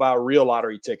going to go buy real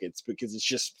lottery tickets because it's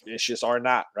just are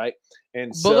not right.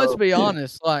 And but let's be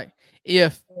honest, like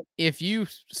if you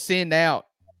send out,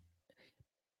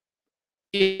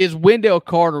 is Wendell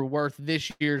Carter worth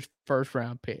this year's first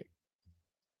round pick?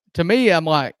 To me, I'm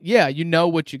like, yeah, you know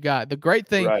what you got. The great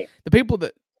thing,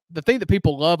 the thing that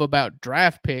people love about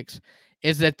draft picks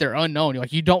is that they're unknown.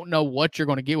 Like you don't know what you're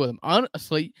going to get with them.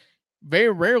 Honestly, very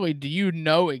rarely do you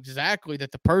know exactly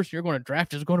that the person you're going to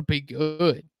draft is going to be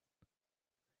good.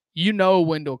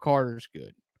 Wendell Carter's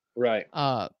good. Right.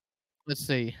 Let's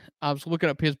see. I was looking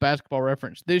up his basketball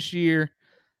reference this year.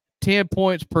 10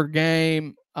 points per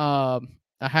game, a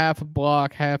half a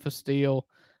block, half a steal,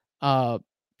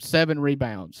 7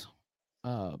 rebounds.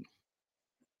 So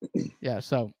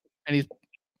and he's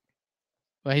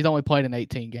only played in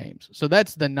 18 games. So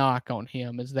that's the knock on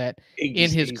him is that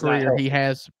in his career he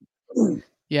has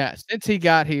since he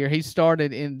got here, he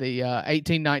started in the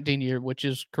 18-19 year, which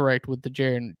is correct with the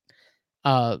Jaren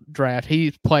draft.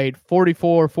 He's played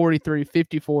 44, 43,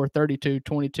 54, 32,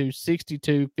 22,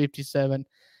 62, 57,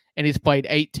 and he's played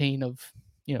 18 of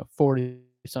 40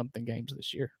 something games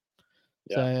this year.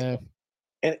 Yeah. So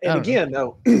and again,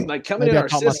 though, like coming in our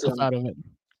system. No.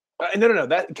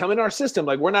 That coming in our system,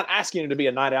 like we're not asking him to be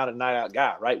a night out and night out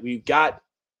guy, right? We've got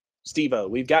Steve-O,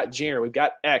 we've got Jaren, we've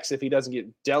got X if he doesn't get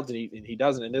dealt and he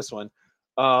doesn't in this one.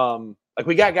 Like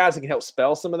we got guys that can help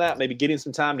spell some of that, maybe getting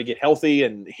some time to get healthy.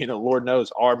 And Lord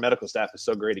knows our medical staff is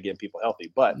so great at getting people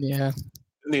healthy, but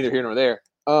neither here nor there.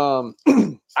 I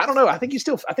don't know. I think he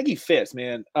fits,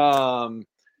 man.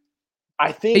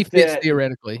 I think he fits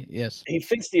theoretically. Yes. He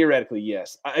fits theoretically.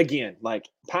 Yes. Again, like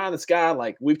pie in the sky.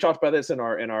 Like we've talked about this in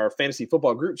our fantasy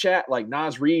football group chat. Like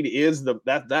Naz Reid is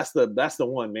that's the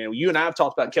one, man. You and I have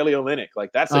talked about Kelly Olynyk.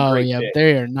 Like that's a great pick.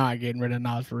 They are not getting rid of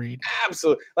Naz Reid.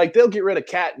 Absolutely. Like they'll get rid of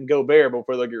Cat and Gobert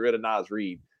before they'll get rid of Naz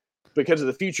Reid because of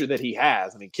the future that he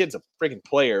has. I mean, kid's a freaking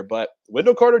player, but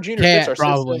Wendell Carter Jr. fits our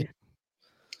system.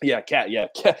 Yeah, Cat. Yeah.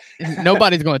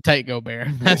 Nobody's going to take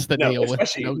Gobert. That's the deal with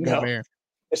Gobert.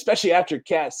 Especially after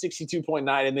Cat's 62.9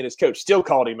 and then his coach still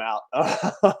called him out.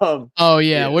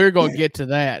 We're going to get to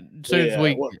that as soon as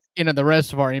we into the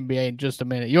rest of our NBA in just a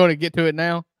minute. You want to get to it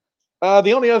now?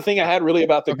 The only other thing I had really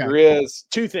about the Grizz,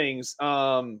 2 things.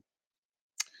 Number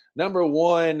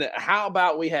one, how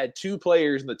about we had 2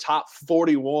 players in the top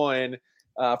 41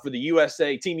 for the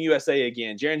USA, Team USA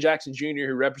again. Jaren Jackson Jr.,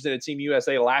 who represented Team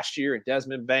USA last year, and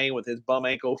Desmond Bane with his bum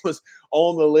ankle was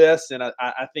on the list. And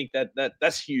I think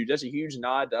that's huge. That's a huge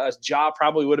nod to us. Ja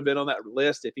probably would have been on that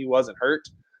list if he wasn't hurt.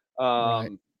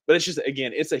 But it's just,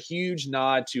 again, it's a huge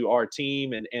nod to our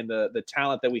team and the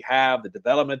talent that we have, the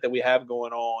development that we have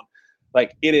going on.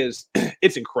 Like it's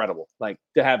incredible. Like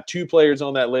to have 2 players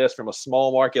on that list from a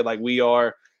small market like we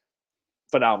are,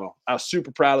 phenomenal. I was super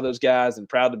proud of those guys and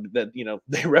proud that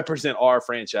they represent our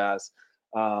franchise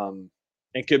and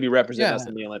could be representing us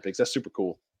in the Olympics. That's super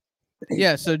cool.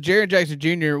 Yeah, so Jaren Jackson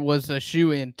Jr. was a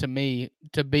shoe-in to me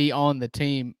to be on the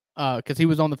team because he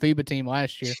was on the FIBA team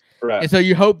last year. Right. And so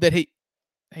you hope that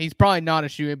he's probably not a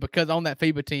shoe-in because on that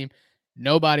FIBA team,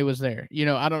 nobody was there.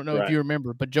 I don't know if you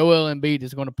remember, but Joel Embiid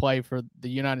is going to play for the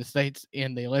United States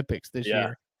in the Olympics this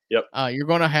year. Yep. You're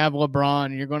going to have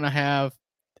LeBron. You're going to have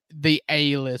the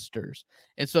A-listers.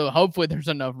 And so hopefully there's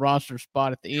enough roster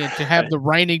spot at the end to have the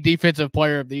reigning defensive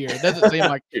player of the year. It doesn't seem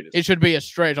like it should be a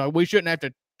stretch. Like we shouldn't have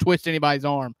to twist anybody's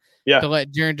arm to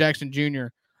let Jaren Jackson Jr.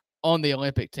 on the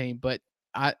Olympic team. But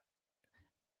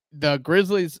the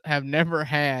Grizzlies have never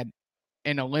had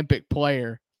an Olympic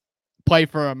player play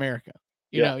for America.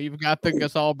 You know, you've got the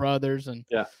Gasol brothers and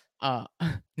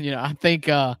you know, I think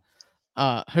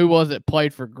who was it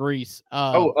played for Greece?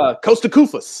 Costa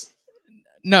Koufos.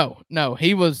 No,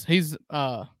 he's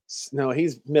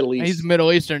Middle East. He's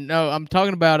Middle Eastern. No, I'm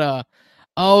talking about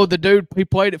the dude he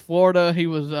played at Florida. He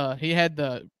was he had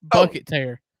the bucket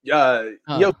tear.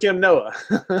 Joakim Noah.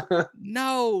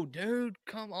 No, dude,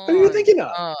 come on. Who are you thinking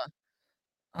of?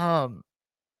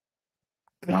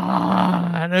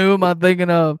 God, who am I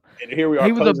thinking of? And here we are.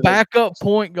 He was a backup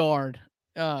point guard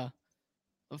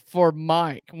for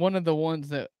Mike. One of the ones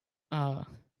that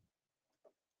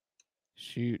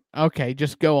shoot. Okay,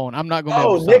 just go on. I'm not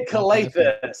going to Nick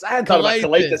Calathes. I hadn't thought about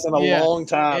Calathes in a long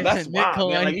time. That's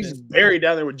wild, man. Like, he's just buried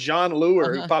down there with John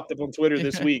Lure, who popped up on Twitter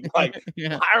this week. Like,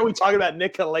 why are we talking about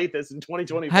Nick Calathes in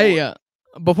 2024? Hey,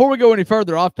 before we go any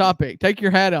further off topic, take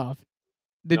your hat off.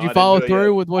 Did you follow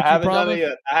through with what you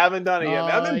promised? I haven't done it yet.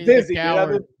 I've been busy, dude. I've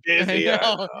been busy.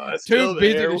 Too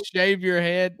busy to shave your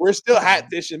head. We're still hat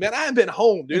fishing, man. I haven't been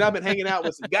home, dude. I've been hanging out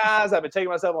with some guys. I've been taking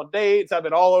myself on dates. I've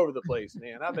been all over the place,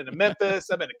 man. I've been to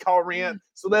Memphis. I've been to Corinth.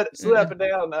 Slid up and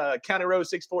down County Road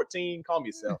 614. Calm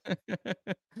yourself.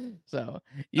 So,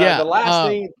 yeah. The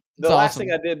last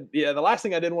thing I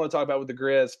did want to talk about with the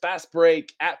Grizz, Fast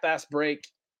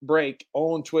Break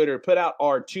on Twitter put out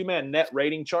our 2-man net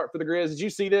rating chart for the Grizz. Did you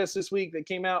see this week that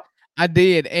came out? I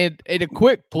did. And a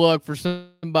quick plug for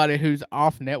somebody who's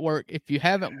off network. If you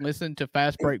haven't listened to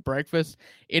Fast Break Breakfast,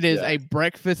 it is a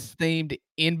breakfast themed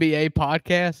NBA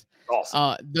podcast.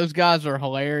 Awesome. Those guys are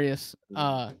hilarious.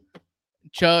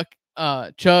 Chuck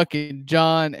and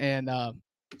John and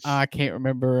I can't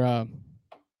remember.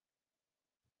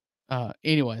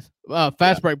 Anyways,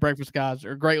 Fast Break Breakfast guys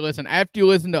are a great listen. After you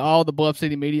listen to all the Bluff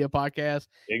City Media podcasts,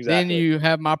 then you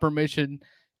have my permission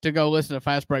to go listen to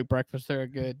Fast Break Breakfast. They're a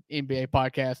good NBA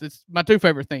podcast. It's my two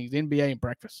favorite things, NBA and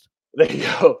breakfast. There you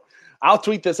go. I'll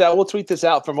tweet this out. We'll tweet this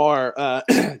out from our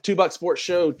 2 Bucks Sports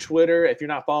Show Twitter. If you're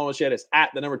not following us yet, it's at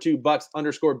the number 2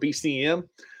 Bucks_BCM.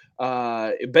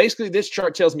 Basically, this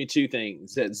chart tells me two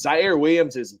things: that Zaire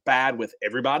Williams is bad with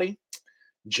everybody.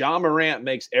 John Morant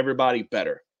makes everybody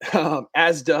better.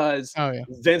 As does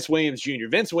Vince Williams Jr.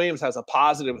 Vince Williams has a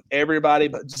positive with everybody,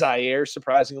 but Zaire,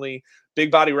 surprisingly,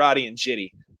 Big Body Roddy and Jitty.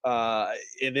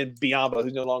 And then Biombo,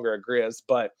 who's no longer a Grizz.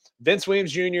 But Vince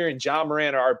Williams Jr. and John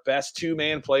Morant are our best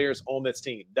 2-man players on this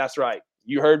team. That's right.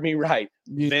 You heard me right.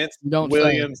 Vince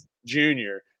Williams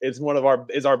Jr. is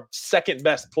our second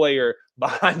best player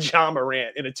behind John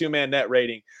Morant in a 2-man net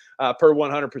rating per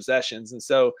 100 possessions. And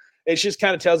so it just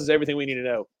kind of tells us everything we need to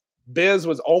know. Biz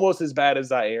was almost as bad as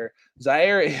Zaire.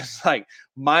 Zaire is like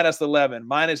 -11,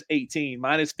 -18,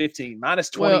 -15,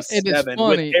 -27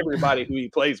 with everybody who he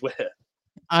plays with.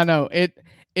 I know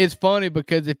it's funny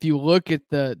because if you look at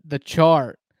the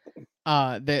chart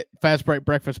that Fast Break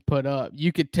Breakfast put up,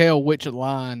 you could tell which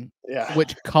line,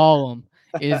 which column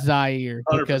is Zaire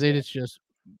because 100%.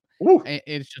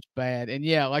 It's just bad. And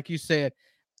yeah, like you said,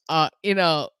 in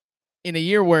a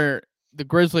year where the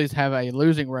Grizzlies have a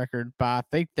losing record by, I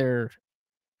think they're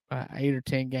 8 or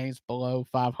 10 games below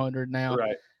 500 now.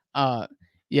 Right.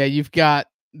 You've got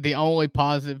the only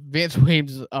positive. Vince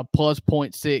Williams is a plus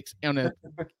 0.6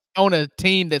 on a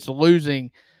team that's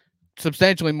losing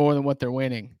substantially more than what they're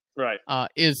winning. Right.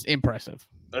 Is impressive.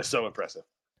 That's so impressive.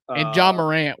 And John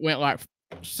Morant went like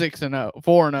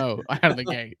 4-0 out of the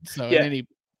gate. So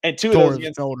and two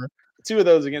of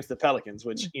those against the Pelicans,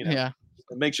 which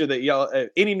make sure that y'all,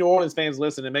 any New Orleans fans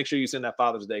listen, and make sure you send that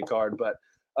Father's Day card. But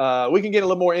we can get a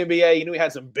little more NBA. We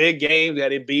had some big games. We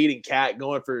had Embiid and Cat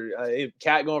going for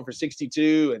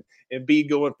 62, and Embiid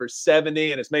going for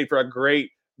 70, and it's made for a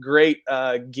great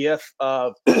gif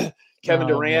of Kevin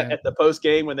Durant at the post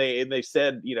game when they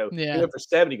said, he went for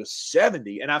 70. He goes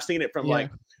 70, and I've seen it from like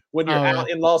when you're out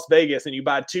in Las Vegas and you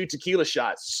buy 2 tequila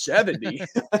shots, 70.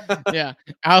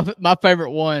 My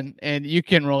favorite one, and you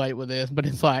can relate with this, but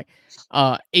it's like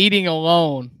eating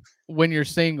alone when you're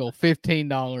single,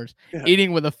 $15.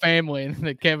 Eating with a family, and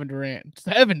the Kevin Durant,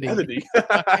 70.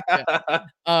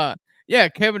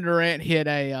 Kevin Durant hit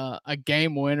a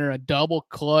game winner, a double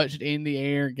clutched in the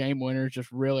air game winner, is just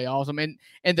really awesome. And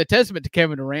the testament to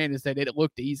Kevin Durant is that it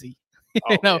looked easy.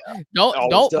 Don't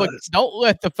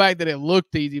let the fact that it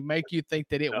looked easy make you think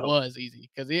that it was easy,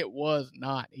 because it was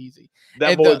not easy.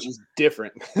 That boy's just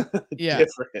different.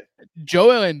 Different.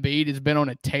 Joel Embiid has been on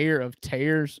a tear of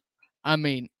tears. I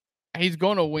mean, he's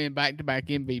going to win back-to-back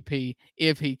MVP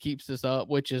if he keeps this up,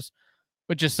 which is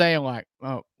which is saying like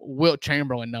Wilt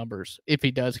Chamberlain numbers if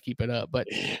he does keep it up. But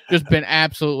just been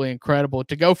absolutely incredible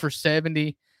to go for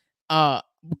 70.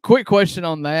 Quick question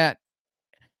on that: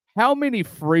 how many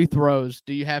free throws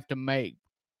do you have to make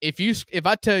if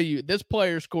I tell you this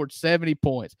player scored 70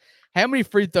 points? How many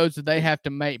free throws do they have to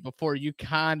make before you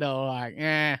kind of like,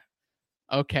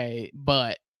 okay,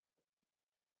 but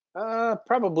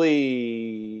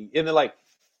probably in the like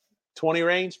 20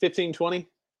 range, 15, 20.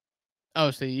 Oh,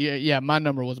 see, yeah, my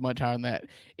number was much higher than that.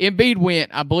 Embiid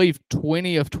went, I believe,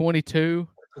 20 of 22.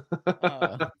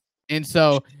 And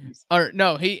so, or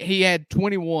no, he had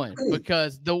 21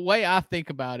 because the way I think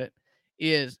about it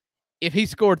is if he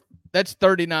scored, that's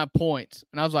 39 points.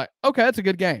 And I was like, okay, that's a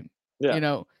good game. Yeah. You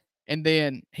know, and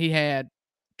then he had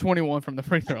 21 from the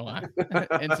free throw line.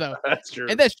 And so that's true.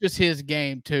 And that's just his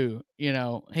game too. You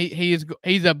know, he's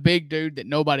a big dude that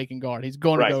nobody can guard. He's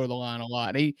going to go to the line a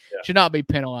lot. He should not be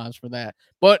penalized for that.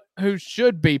 But who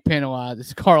should be penalized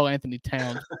is Karl Anthony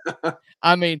Towns.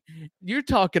 I mean, you're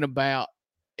talking about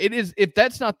if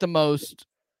that's not the most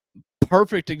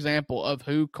perfect example of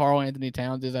who Karl Anthony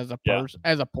Towns is as a person,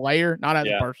 as a player, not as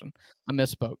a person. I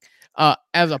misspoke.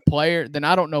 As a player, then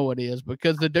I don't know what is,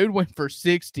 because the dude went for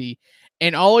 60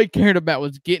 and all he cared about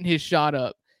was getting his shot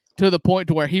up to the point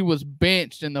to where he was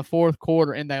benched in the fourth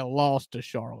quarter and they lost to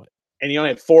Charlotte. And he only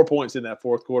had 4 points in that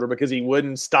fourth quarter because he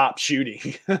wouldn't stop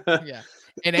shooting. Yeah.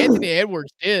 And Anthony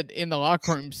Edwards did in the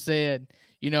locker room said,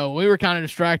 you know, we were kind of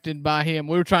distracted by him.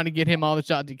 We were trying to get him all the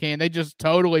shots he can. They just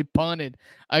totally punted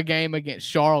a game against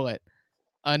Charlotte,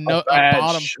 a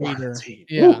bottom feeder.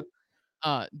 Yeah.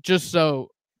 Just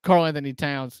so Karl Anthony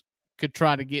Towns could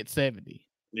try to get 70.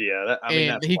 Yeah.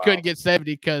 And he couldn't get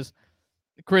 70 because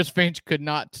Chris Finch could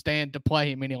not stand to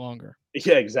play him any longer.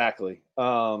 Yeah, exactly.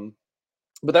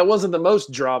 But that wasn't the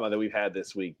most drama that we've had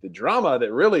this week. The drama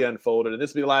that really unfolded, and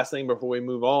this will be the last thing before we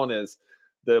move on, is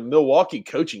the Milwaukee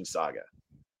coaching saga.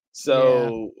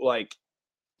 So,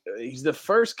 he's the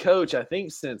first coach, I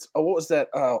think, since what was that?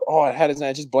 I had his name.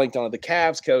 I just blanked on it. The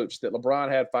Cavs coach that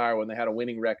LeBron had fired when they had a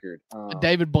winning record.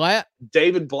 David Blatt.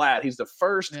 David Blatt. He's the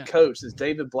first coach since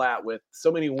David Blatt with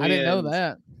so many wins. I didn't know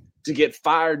that. To get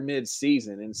fired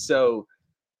mid-season, and so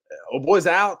boy's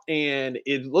out, and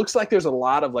it looks like there's a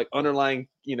lot of underlying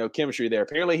chemistry there.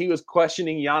 Apparently, he was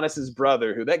questioning Giannis's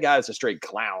brother, who that guy is a straight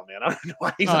clown, man. I don't know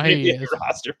why he's on the NBA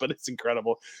roster, but it's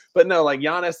incredible. But no,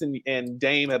 Giannis and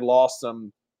Dame had lost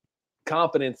some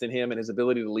confidence in him and his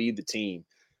ability to lead the team.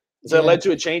 So it led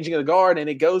to a changing of the guard, and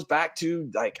it goes back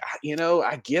to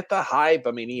I get the hype.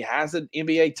 I mean, he has an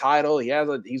NBA title.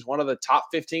 He's one of the top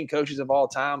 15 coaches of all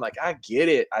time. I get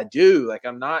it. I do.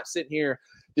 I'm not sitting here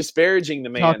disparaging the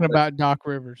man. Talking about Doc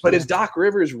Rivers. But is Doc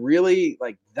Rivers really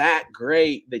that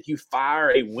great that you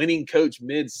fire a winning coach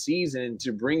mid-season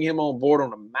to bring him on board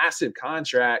on a massive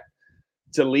contract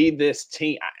to lead this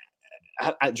team?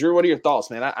 Drew, what are your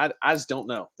thoughts, man? I just don't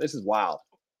know. This is wild.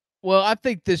 Well, I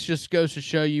think this just goes to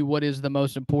show you what is the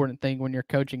most important thing when you're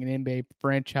coaching an NBA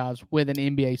franchise with an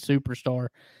NBA superstar,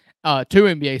 two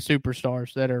NBA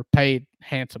superstars that are paid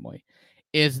handsomely,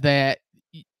 is that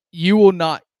you will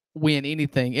not win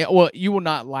anything. You will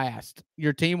not last.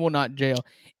 Your team will not gel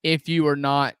if you are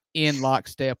not in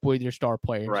lockstep with your star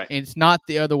players. Right. And it's not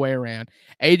the other way around.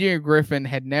 Adrian Griffin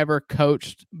had never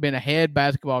been a head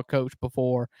basketball coach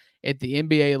before at the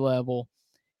NBA level.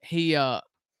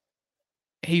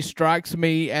 He strikes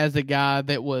me as a guy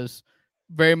that was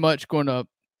very much going to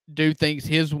do things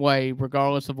his way,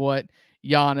 regardless of what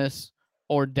Giannis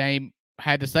or Dame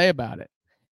had to say about it.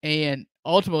 And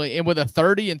ultimately, and with a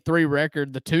 30-3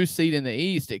 record, the 2 seed in the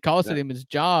East, it costed him his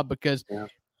job because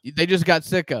they just got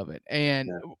sick of it.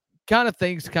 And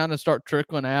things start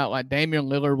trickling out. Like Damian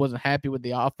Lillard wasn't happy with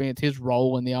the offense, his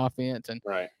role in the offense.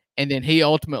 And then he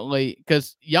ultimately,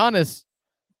 because Giannis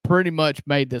pretty much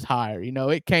made this hire.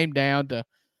 It came down to,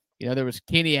 there was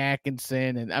Kenny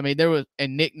Atkinson, and there was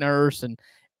Nick Nurse, and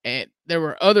there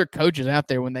were other coaches out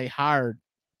there when they hired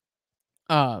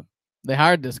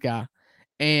this guy,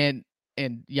 and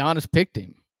Giannis picked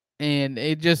him, and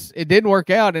it didn't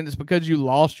work out, and it's because you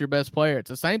lost your best player.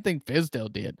 It's the same thing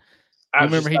Fizdale did. I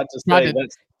remember he tried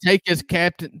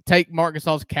to take Marc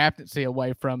Gasol's captaincy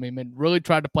away from him, and really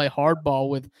tried to play hardball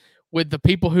with the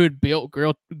people who had built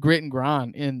grit and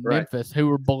grind in Memphis, who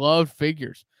were beloved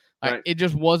figures. It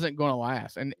just wasn't going to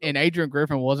last. And Adrian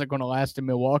Griffin wasn't going to last in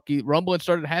Milwaukee. Rumbling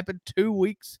started to happen 2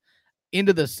 weeks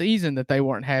into the season that they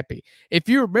weren't happy. If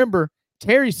you remember,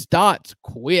 Terry Stotts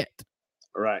quit.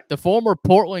 Right. The former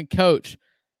Portland coach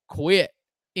quit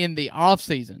in the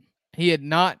offseason. He had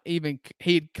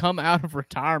come out of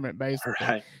retirement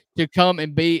basically to come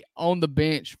and be on the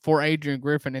bench for Adrian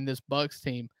Griffin in this Bucks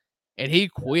team. And he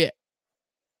quit.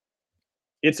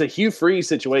 it's a Hugh Freeze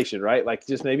situation, right? Like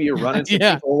just maybe you're running some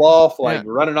Yeah. people off, like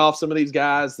Yeah. running off some of these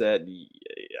guys that,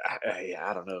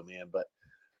 I don't know, man. But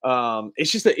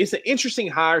it's an interesting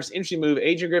hire, it's an interesting move.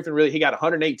 Adrian Griffin he got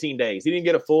 118 days. He didn't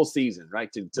get a full season,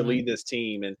 right, to lead this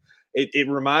team, and it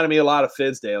reminded me a lot of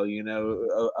Fizdale, you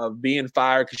know, of being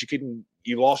fired because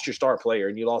you lost your star player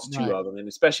and you lost two of them, and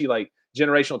especially like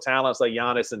generational talents like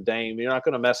Giannis and Dame. You're not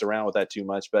going to mess around with that too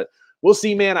much, but we'll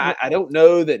see, man. I don't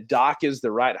know that Doc is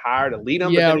the right hire to lead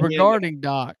them. Yeah, regarding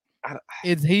Doc,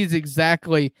 he's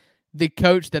exactly the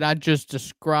coach that I just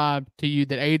described to you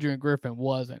that Adrian Griffin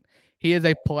wasn't. He is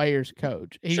a player's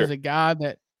coach. He's a guy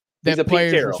that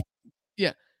players.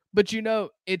 Yeah, but you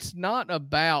know, it's not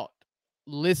about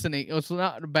listening. It's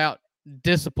not about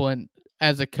discipline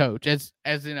as a coach, as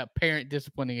in a parent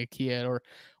disciplining a kid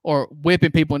or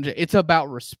whipping people. It's about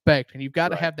respect, and you've got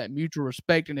to have that mutual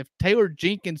respect. And if Taylor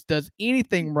Jenkins does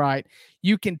anything right,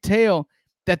 you can tell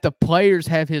that the players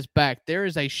have his back. There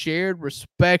is a shared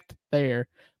respect there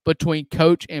between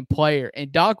coach and player,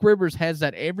 and Doc Rivers has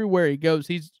that everywhere he goes.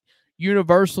 He's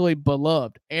universally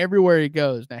beloved everywhere he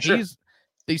goes. Now he's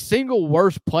the single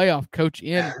worst playoff coach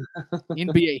in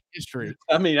NBA history.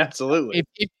 I mean, absolutely.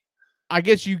 If I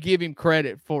guess you give him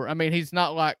credit for. I mean, he's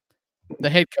not like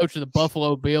the head coach of the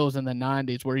Buffalo Bills in the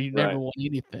 90s where he never won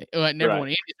anything. Never won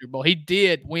any Super Bowl. He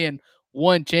did win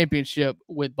one championship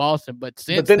with Boston, but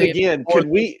since then again,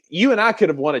 you and I could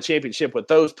have won a championship with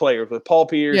those players, with Paul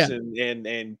Pierce and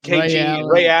KG and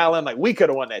Ray Allen. Like we could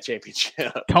have won that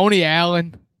championship. Tony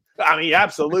Allen. I mean,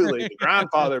 absolutely, the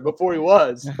grandfather before he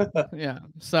was. Yeah.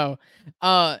 So,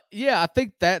 I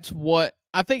think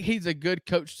I think he's a good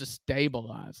coach to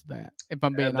stabilize that. If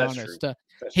I'm being honest,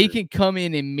 he can come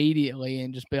in immediately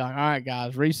and just be like, "All right,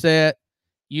 guys, reset.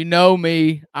 You know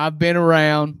me. I've been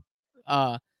around.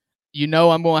 You know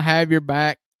I'm going to have your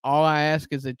back. All I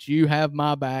ask is that you have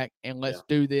my back, and let's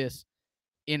do this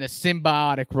in a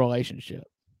symbiotic relationship."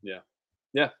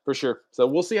 Yeah, for sure. So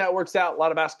we'll see how it works out. A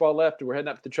lot of basketball left. We're heading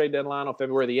up to the trade deadline on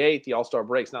February the 8th. The All-Star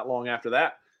break's not long after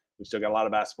that. We've still got a lot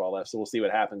of basketball left, so we'll see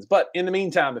what happens. But in the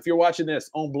meantime, if you're watching this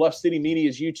on Bluff City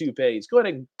Media's YouTube page, go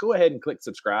ahead and click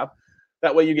subscribe.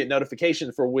 That way you get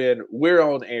notifications for when we're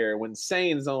on air, when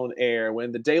Sane's on air,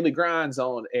 when the Daily Grind's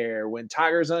on air, when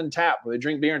Tigers Untapped, where they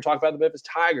drink beer and talk about the Memphis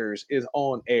Tigers, is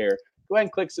on air. Go ahead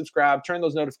and click subscribe. Turn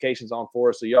those notifications on for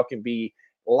us so y'all can be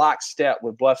lockstep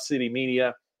with Bluff City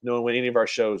Media, knowing when any of our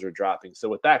shows are dropping. So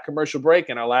with that commercial break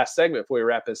and our last segment before we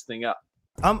wrap this thing up.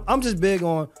 I'm just big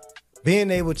on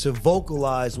being able to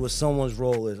vocalize what someone's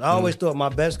role is. I always thought my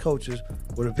best coaches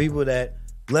were the people that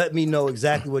let me know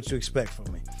exactly what you expect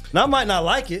from me. Now, I might not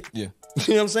like it. Yeah. You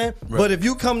know what I'm saying? Right. But if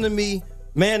you come to me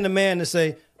man to man to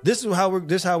say, this is how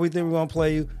we think we're going to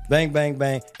play you, bang, bang,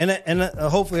 bang. And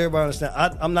hopefully everybody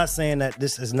understands. I'm not saying that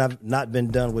this has not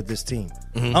been done with this team.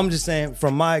 Mm-hmm. I'm just saying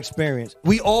from my experience,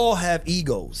 we all have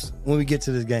egos when we get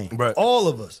to this game. Right. All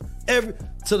of us.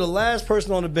 To the last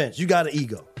person on the bench, you got an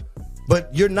ego.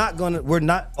 But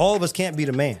all of us can't be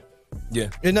the man. Yeah.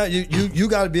 You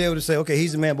got to be able to say, okay,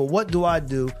 he's the man, but what do I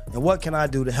do and what can I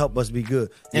do to help us be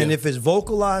good? And if it's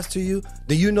vocalized to you,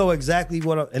 then you know exactly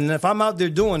and if I'm out there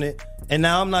doing it and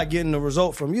now I'm not getting the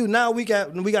result from you, now we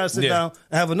got to sit down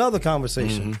and have another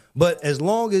conversation. Mm-hmm. But as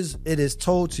long as it is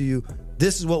told to you,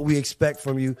 this is what we expect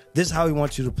from you, this is how we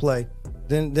want you to play,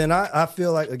 then I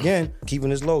feel like, again, keeping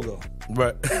this logo.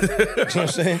 Right. You know what I'm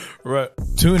saying? Right.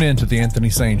 Tune in to The Anthony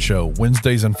Sane Show,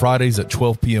 Wednesdays and Fridays at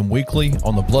 12 p.m. weekly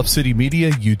on the Bluff City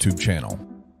Media YouTube channel.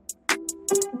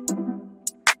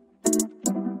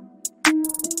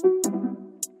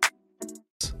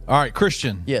 All right,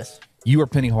 Christian. Yes. You are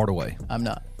Penny Hardaway. I'm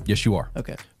not. Yes, you are.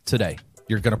 Okay. Today,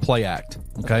 you're going to play act,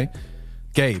 okay?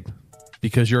 Gabe,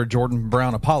 because you're a Jordan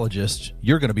Brown apologist,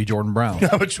 you're going to be Jordan Brown.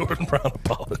 I'm a Jordan Brown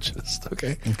apologist.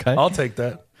 Okay. Okay. I'll take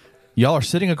that. Y'all are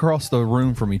sitting across the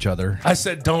room from each other. I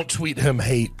said, don't tweet him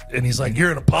hate. And he's like,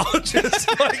 you're an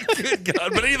apologist. Like, good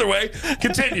God. But either way,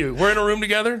 continue. We're in a room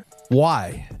together.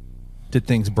 Why did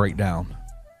things break down?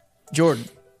 Jordan,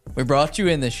 we brought you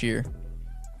in this year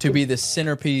to be the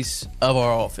centerpiece of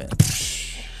our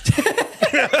offense.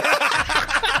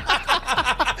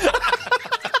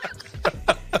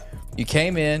 You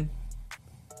came in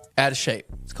out of shape.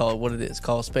 Let's call it what it is.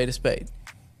 Call a spade a spade.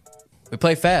 We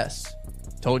play fast.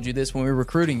 Told you this when we were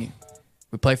recruiting you.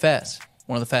 We play fast.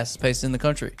 One of the fastest paces in the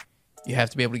country. You have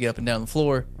to be able to get up and down the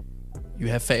floor. You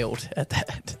have failed at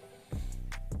that.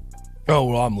 Oh,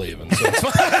 well, I'm leaving. So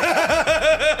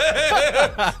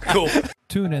cool.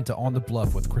 Tune in to On the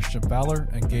Bluff with Christian Fowler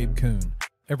and Gabe Kuhn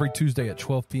every Tuesday at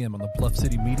 12 p.m. on the Bluff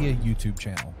City Media YouTube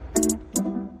channel.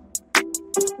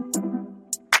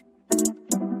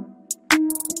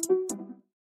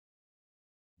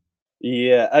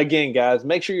 Yeah. Again, guys,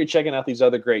 make sure you're checking out these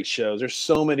other great shows. There's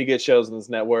so many good shows on this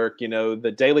network. You know,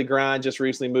 the Daily Grind just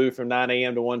recently moved from 9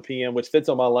 a.m. to 1 p.m., which fits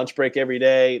on my lunch break every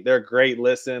day. They're a great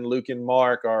listen. Luke and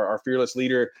Mark, our fearless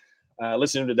leader,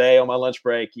 listening today on my lunch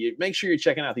break. Make sure you're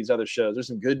checking out these other shows. There's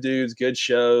some good dudes, good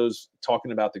shows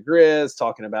talking about the Grizz,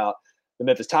 talking about the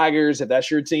Memphis Tigers, if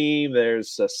that's your team.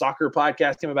 There's a soccer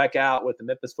podcast coming back out with the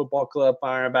Memphis Football Club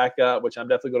firing back up, which I'm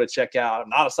definitely going to check out. I'm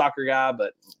not a soccer guy,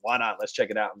 but why not? Let's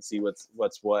check it out and see what's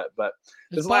what. But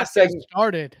this last segment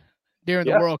started during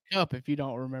the World Cup, if you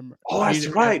don't remember. Oh, that's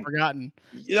right. Forgotten.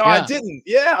 You know, I didn't.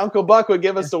 Yeah, Uncle Buck would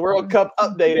give us the World Cup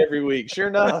update every week. Sure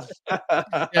enough.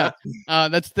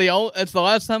 That's the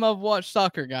last time I've watched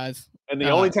soccer, guys. And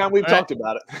the only time we've talked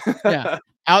about it. Yeah.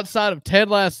 Outside of Ted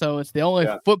Lasso, it's the only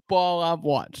football I've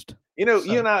watched. You know,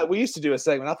 you and I, we used to do a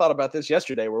segment. I thought about this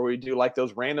yesterday where we do like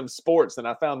those random sports. And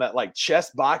I found that like chess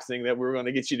boxing that we were going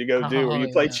to get you to go do where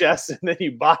you play chess and then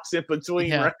you box in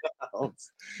between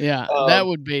rounds. Yeah, it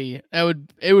would be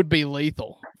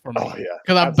lethal for me. Oh, yeah.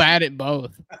 Because I'm bad at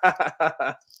both.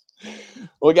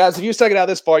 Well, guys, if you stuck it out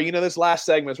this far, you know this last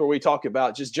segment is where we talk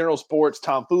about just general sports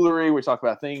tomfoolery. We talk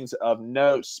about things of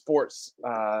note, sports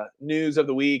news of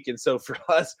the week. And so for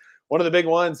us, one of the big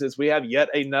ones is we have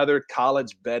yet another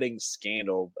college betting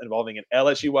scandal involving an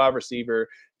LSU wide receiver,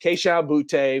 Kayshon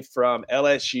Boutte from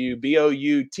LSU,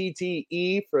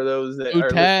 Boutte, for those that are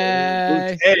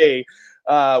listening.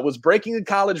 Was breaking the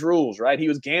college rules, right? He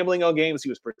was gambling on games he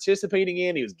was participating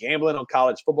in. He was gambling on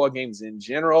college football games in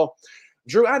general.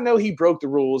 Drew, I know he broke the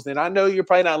rules, and I know you're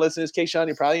probably not listening to this, Kayshon.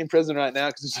 You're probably in prison right now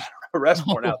because there's an arrest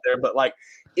warrant out there. But, like,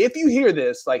 if you hear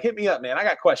this, like, hit me up, man. I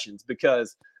got questions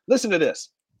because listen to this.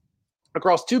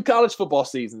 Across 2 college football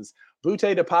seasons,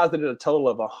 Boutte deposited a total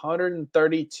of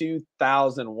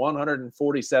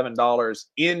 $132,147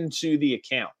 into the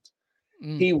account.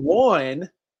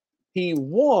 He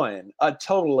won a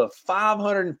total of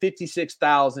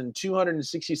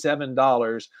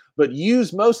 $556,267, but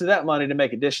used most of that money to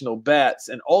make additional bets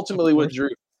and ultimately withdrew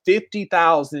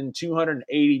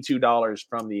 $50,282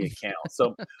 from the account.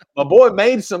 So my boy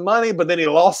made some money, but then he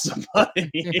lost some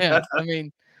money. Yeah, I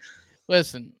mean,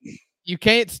 listen, you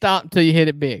can't stop until you hit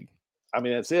it big. I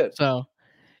mean, that's it. So,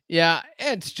 yeah,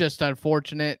 it's just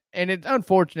unfortunate. And it's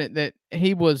unfortunate that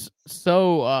he was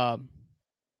so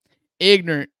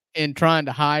ignorant in trying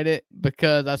to hide it,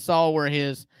 because I saw where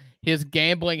his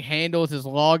gambling handles, his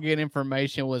login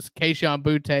information was Kayshon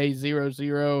Boutte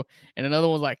 00, and another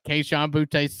one was like Kayshon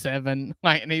Boutte 7.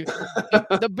 Like, and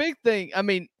the big thing, I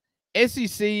mean,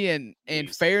 SEC and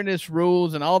fairness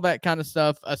rules and all that kind of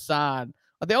stuff aside,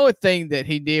 the only thing that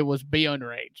he did was be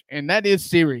underage, and that is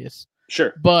serious.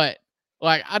 Sure. But,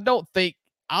 like, I don't think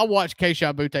 – I watched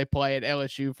Kayshon Boutte play at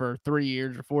LSU for 3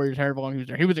 years or 4 years, however long he was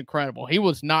there. He was incredible. He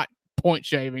was not point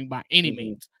shaving by any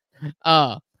means.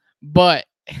 But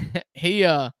he's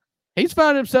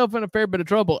found himself in a fair bit of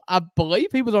trouble. I believe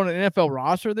he was on an NFL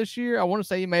roster this year. I want to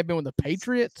say he may have been with the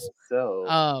Patriots. So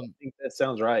I think that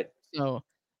sounds right. So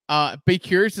be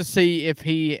curious to see if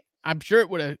I'm sure it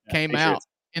would have came out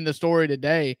in the story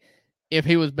today if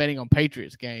he was betting on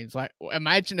Patriots games. Like,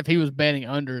 imagine if he was betting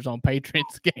unders on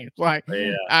Patriots games. Like,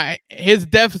 his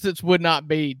deficits would not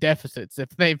be deficits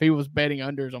if he was betting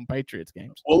unders on Patriots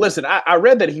games. Well, listen, I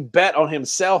read that he bet on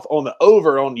himself on the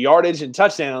over on yardage and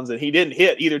touchdowns, and he didn't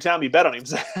hit either time he bet on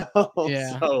himself.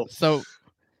 Yeah. So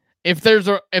if there's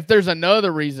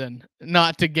another reason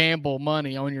not to gamble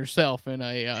money on yourself in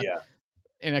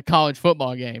a college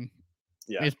football game,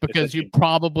 it's because you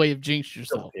probably have jinxed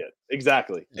yourself.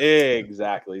 Exactly.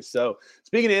 So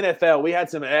speaking of NFL, we had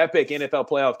some epic NFL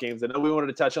playoff games. I know we wanted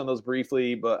to touch on those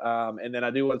briefly, but and then I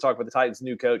do want to talk about the Titans'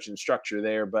 new coach and structure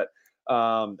there. But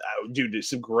dude,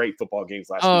 some great football games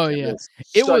last week. Oh yeah,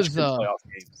 it was playoff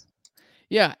games.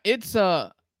 Yeah, it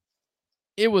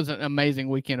was an amazing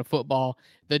weekend of football.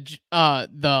 The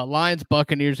Lions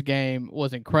Buccaneers game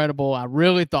was incredible. I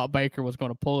really thought Baker was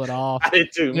going to pull it off. I did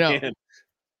too, man.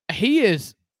 He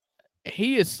is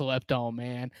slept on,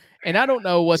 man. And I don't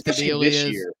know what especially the deal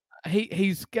is. Year.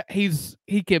 He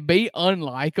can be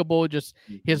unlikable, just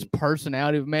his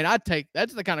personality. Man,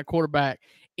 that's the kind of quarterback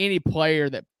any player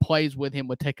that plays with him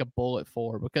would take a bullet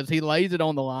for, because he lays it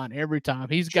on the line every time.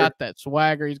 He's got that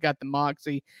swagger, he's got the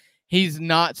moxie. He's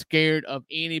not scared of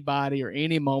anybody or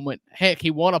any moment. Heck,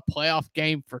 he won a playoff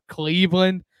game for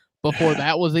Cleveland before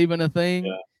that was even a thing.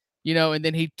 Yeah. And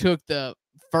then he took the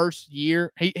first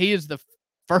year. He is the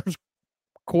first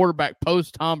quarterback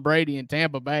post Tom Brady in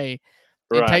Tampa Bay.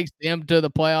 It takes them to the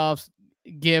playoffs,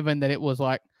 given that it was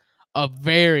like a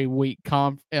very weak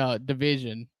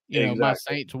division. My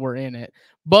Saints were in it.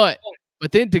 But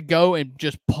But then to go and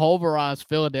just pulverize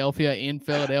Philadelphia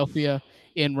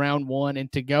in round one, and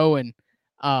to go and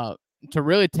to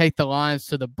really take the Lions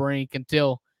to the brink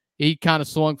until he kind of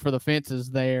swung for the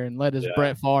fences there and let his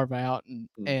Brett Favre out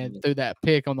and threw that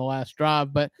pick on the last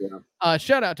drive. But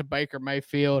shout out to Baker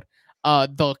Mayfield.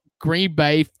 The Green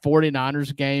Bay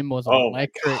 49ers game was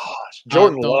electric. My gosh.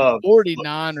 Jordan Love.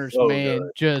 49ers, man,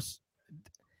 just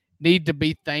need to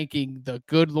be thanking the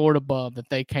good Lord above that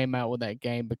they came out with that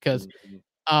game, because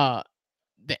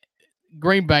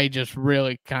Green Bay just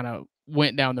really kind of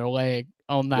went down their leg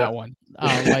on that one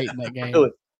late in that game.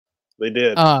 Really? They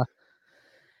did.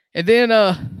 And then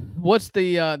what's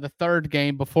the third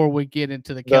game before we get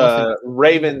into the Kelsey?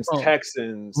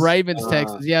 Ravens-Texans.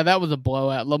 Ravens-Texans. Yeah, that was a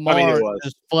blowout. Lamar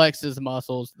just flexed his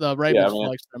muscles. The Ravens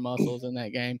flexed their muscles in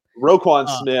that game. Roquan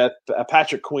Smith,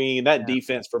 Patrick Queen, that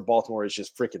defense for Baltimore is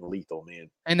just freaking lethal, man.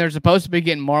 And they're supposed to be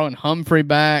getting Marlon Humphrey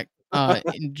back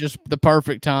in just the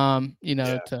perfect time,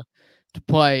 to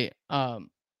play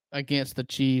against the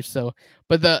Chiefs. So,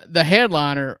 but the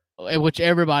headliner, which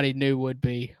everybody knew would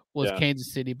be, was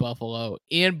Kansas City Buffalo.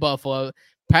 In Buffalo,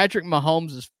 Patrick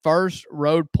Mahomes' first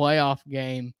road playoff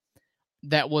game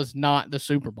that was not the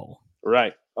Super Bowl.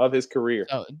 Right, of his career.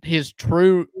 His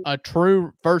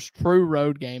first true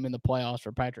road game in the playoffs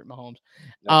for Patrick Mahomes.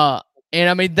 And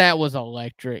I mean, that was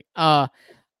electric. I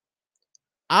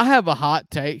have a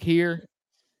hot take here.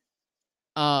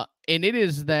 And it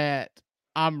is that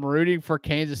I'm rooting for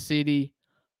Kansas City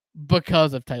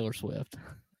because of Taylor Swift.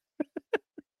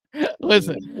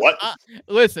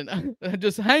 Listen,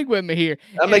 just hang with me here.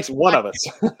 That makes one of us.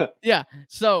 Yeah.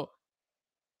 So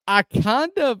I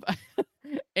kind of,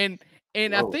 and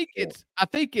I think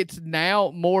it's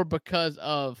now more because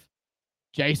of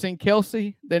Jason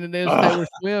Kelsey than it is Taylor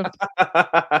Swift.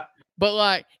 But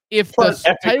like, if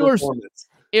the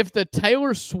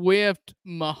Taylor Swift,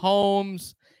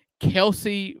 Mahomes,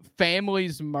 Kelsey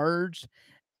families merged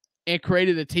and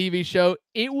created a TV show,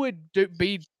 it would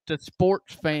be to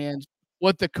sports fans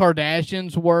what the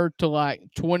Kardashians were to like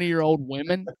 20-year-old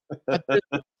women.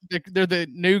 They're the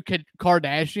new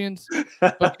Kardashians,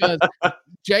 because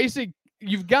Jason,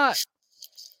 you've got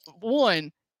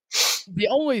one, the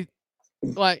only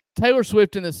like Taylor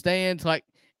Swift in the stands, like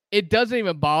it doesn't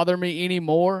even bother me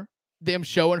anymore, them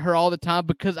showing her all the time,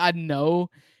 because I know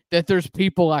that there's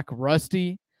people like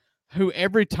Rusty who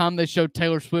every time they show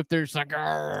Taylor Swift, they're just like, get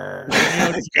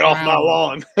off my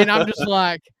lawn. And I'm just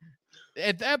like,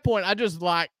 at that point, I just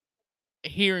like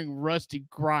hearing Rusty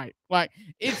gripe. Like,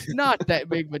 it's not that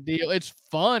big of a deal. It's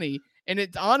funny. And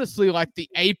it's honestly like the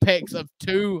apex of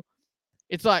two.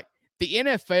 It's like the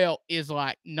NFL is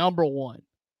like number one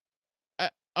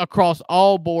across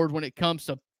all boards when it comes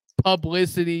to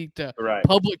publicity, to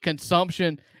public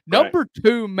consumption. Number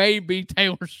two may be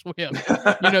Taylor Swift,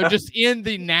 just in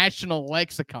the national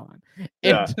lexicon.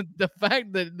 And the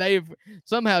fact that they've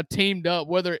somehow teamed up,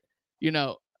 whether,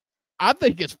 I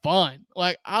think it's fun.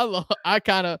 Like I've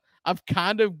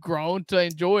kind of grown to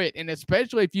enjoy it. And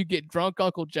especially if you get drunk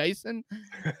Uncle Jason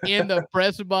in the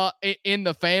press box, in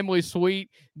the family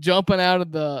suite, jumping out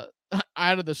of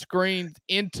the screen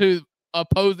into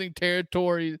opposing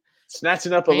territory,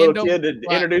 snatching up a little kid to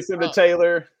introduce him to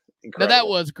Taylor. Incredible. Now that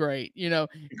was great.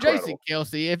 Jason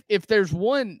Kelsey, if there's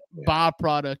one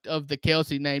byproduct of the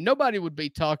Kelsey name, nobody would be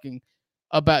talking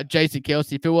about Jason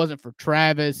Kelsey if it wasn't for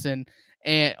Travis and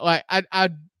like I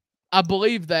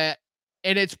believe that,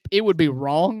 and it would be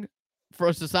wrong for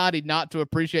a society not to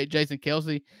appreciate Jason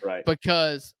Kelsey, right?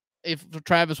 Because if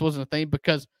Travis wasn't a thing,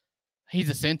 because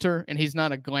he's a center and he's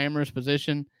not a glamorous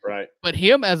position, right? But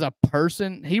him as a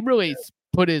person, he really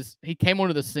he came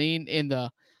onto the scene in the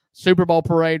Super Bowl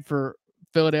parade for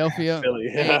Philadelphia.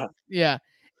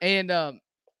 And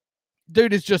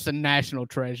dude is just a national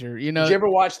treasure. Did you ever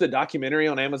watch the documentary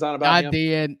on Amazon about him?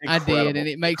 I did, and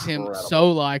it makes him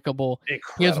so likable.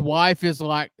 His wife is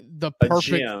like the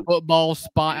perfect football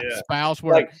spouse.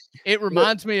 Where it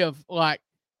reminds me of like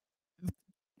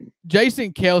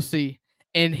Jason Kelsey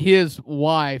and his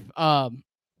wife.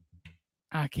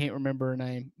 I can't remember her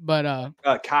name, but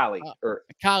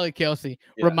Kylie Kelsey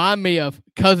remind me of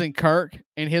Cousin Kirk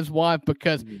and his wife,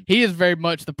 because he is very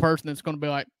much the person that's going to be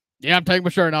like, yeah, I'm taking my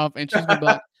shirt off, and she's going to be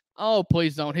like, oh,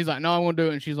 please don't. He's like, no, I'm going to do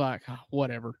it, and she's like, oh,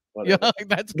 whatever.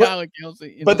 That's Kylie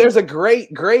Kelsey. But there's a great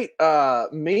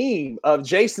meme of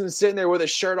Jason sitting there with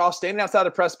his shirt off, standing outside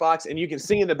the press box, and you can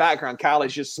see in the background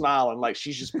Kylie's just smiling, like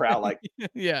she's just proud, like,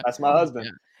 that's my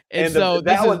husband. And so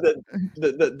that one,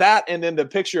 that, and then the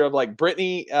picture of like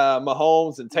Brittany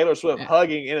Mahomes and Taylor Swift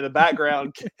hugging into the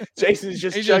background. Jason's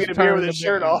just chugging a beer with his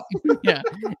shirt off. Yeah,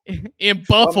 in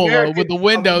Buffalo with the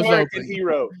windows American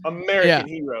open. American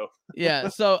hero. Yeah,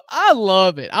 so I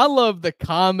love it. I love the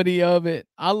comedy of it.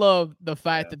 I love the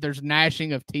fact that there's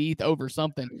gnashing of teeth over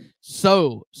something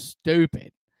so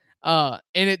stupid. And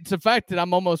it's the fact that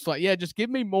I'm almost like, yeah, just give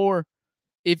me more.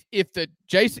 If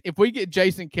we get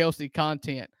Jason Kelce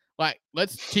content, like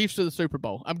let's Chiefs to the Super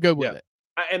Bowl, I'm good with it.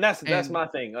 And that's my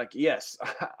thing. Like, yes,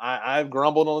 I've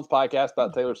grumbled on this podcast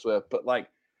about Taylor Swift, but like,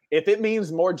 if it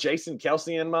means more Jason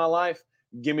Kelce in my life,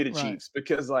 give me the Chiefs,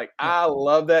 because like I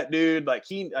love that dude. Like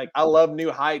I love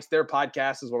New Heights. Their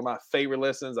podcast is one of my favorite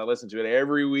listens. I listen to it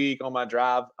every week on my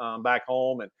drive back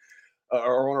home and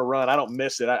or on a run. I don't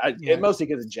miss it. And mostly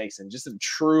because of Jason, just a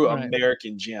true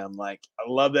American gem. Like I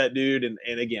love that dude. And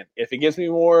again, if it gives me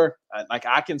more, like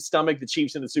I can stomach the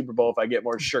Chiefs in the Super Bowl if I get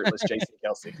more shirtless Jason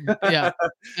Kelce. Yeah.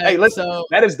 Hey, listen,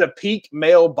 that is the peak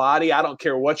male body. I don't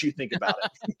care what you think about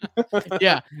it.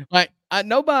 Yeah. Like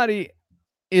nobody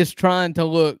is trying to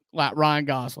look like Ryan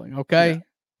Gosling. Okay.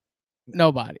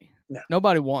 Nobody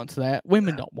wants that.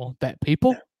 Women don't want that.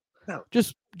 People. No.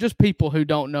 Just people who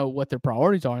don't know what their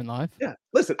priorities are in life. Yeah.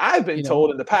 Listen, I've been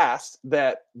told in the past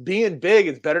that being big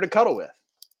is better to cuddle with.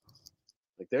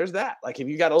 Like there's that. Like if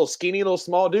you got a little skinny, little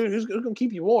small dude, who's going to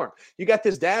keep you warm? You got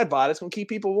this dad bod, it's going to keep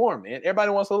people warm, man.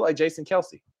 Everybody wants to look like Jason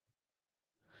Kelce.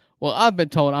 Well, I've been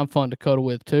told I'm fun to cuddle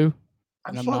with too.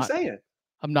 That's what I'm saying.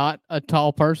 I'm not a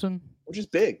tall person. We're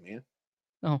just big, man.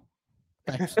 Oh,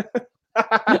 thanks.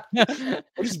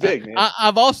 We're just big, man.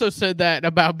 I've also said that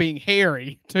about being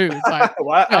hairy too. It's like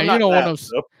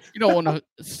you don't want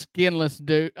a skinless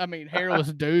dude. I mean,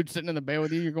 hairless dude sitting in the bed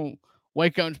with you. You're gonna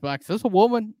wake up and be like, "Is this a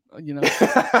woman?" You know.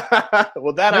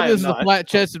 Well, this is a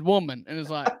flat-chested woman, and it's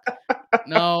like,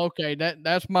 no, okay,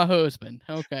 that's my husband.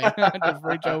 Okay, I just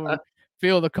reach over and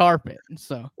feel the carpet.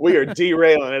 So we are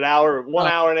derailing an hour, 1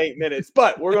 hour and 8 minutes,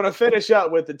 but we're going to finish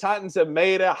up with the Titans have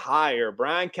made a hire.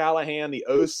 Brian Callahan, the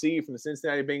OC from the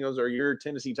Cincinnati Bengals, or your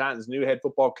Tennessee Titans new head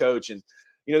football coach. And,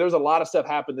 you know, there was a lot of stuff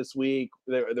happened this week.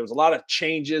 There was a lot of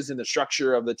changes in the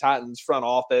structure of the Titans front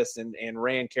office, and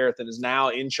Rand Carthen is now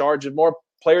in charge of more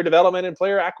player development and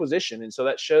player acquisition. And so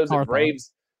that shows that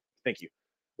Braves, thank you.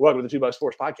 Welcome to the 2 Bucks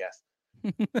Sports Podcast.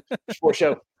 Sports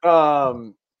show.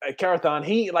 Carthen,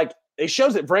 it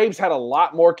shows that Braves had a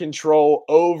lot more control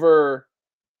over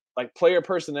like player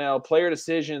personnel, player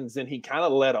decisions than he kind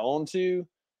of led on to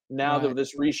now that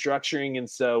this restructuring. And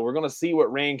so we're going to see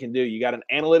what Rand can do. You got an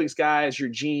analytics guy as your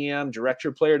GM, director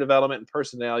of player development and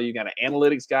personnel. You got an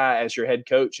analytics guy as your head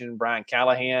coach in Brian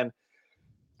Callahan.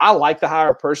 I like the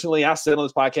hire personally. I said on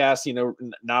this podcast, you know,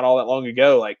 not all that long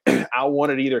ago, like I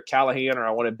wanted either Callahan or I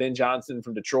wanted Ben Johnson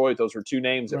from Detroit. Those were two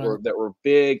names that were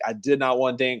big. I did not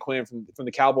want Dan Quinn from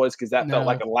the Cowboys because that felt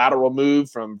like a lateral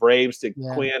move from Braves to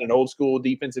Quinn, an old school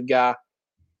defensive guy.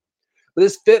 But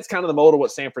this fits kind of the mold of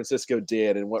what San Francisco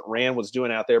did and what Rand was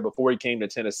doing out there before he came to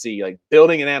Tennessee, like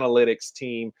building an analytics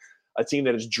team, a team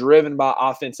that is driven by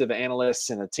offensive analysts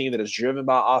and a team that is driven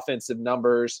by offensive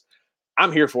numbers.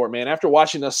 I'm here for it, man. After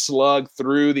watching us slug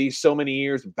through these so many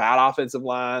years of bad offensive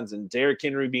lines and Derrick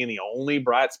Henry being the only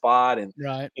bright spot, and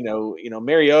you know,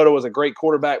 Mariota was a great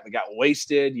quarterback but got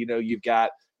wasted. You know, you've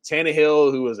got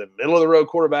Tannehill, who was a middle of the road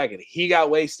quarterback, and he got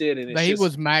wasted. And he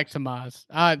was maximized.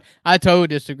 I totally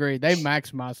disagree. They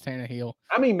maximized Tannehill.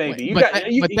 I mean, maybe, but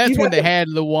that's when they had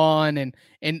Lewan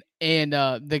and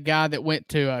the guy that went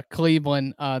to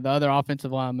Cleveland, the other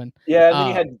offensive lineman. Yeah,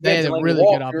 and then they had a really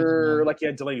good offensive lineman. Like you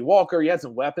had Delaney Walker, you had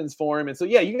some weapons for him, and so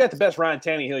you got the best Ryan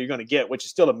Tannehill you're going to get, which is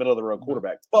still a middle of the road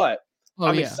quarterback, but.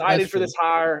 I'm excited for this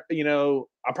hire. You know,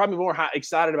 I'm probably more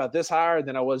excited about this hire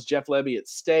than I was Jeff Lebby at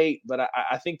State, but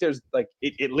I think there's like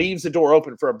it leaves the door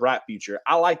open for a bright future.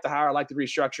 I like the hire. I like the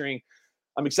restructuring.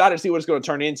 I'm excited to see what it's going to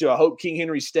turn into. I hope King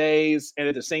Henry stays, and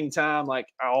at the same time, like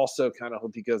I also kind of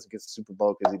hope he goes and gets the Super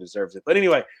Bowl because he deserves it. But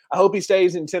anyway, I hope he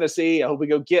stays in Tennessee. I hope we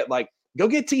go get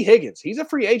T. Higgins. He's a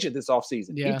free agent this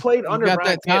offseason. Yeah. He played under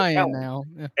Brian Callahan now.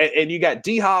 Yeah. And you got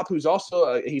D-Hop, who's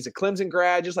also he's a Clemson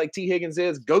grad, just like T. Higgins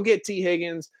is. Go get T.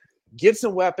 Higgins. Get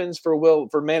some weapons for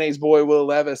Mayonnaise boy Will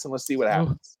Levis, and let's see what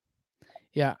happens.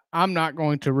 Yeah, I'm not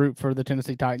going to root for the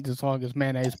Tennessee Titans as long as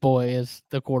Mayonnaise boy is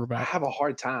the quarterback. I have a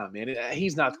hard time, man.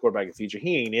 He's not the quarterback of the future.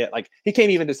 He ain't it. Like he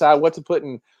can't even decide what to put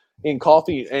in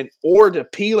coffee or to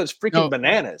peel his freaking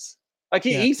bananas. Like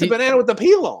he eats a banana with the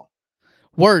peel on.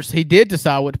 Worse, he did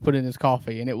decide what to put in his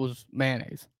coffee, and it was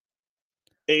mayonnaise.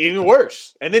 Even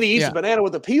worse. And then he eats a banana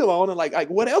with the peel on, and like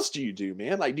what else do you do,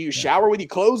 man? Like, do you shower with your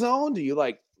clothes on? Do you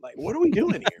like what are we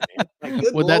doing here, man?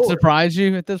 Like, would that surprise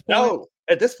you at this point? No.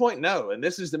 At this point, no. And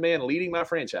this is the man leading my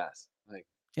franchise. Like,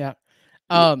 Yeah.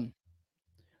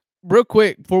 Real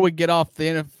quick before we get off the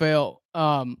NFL,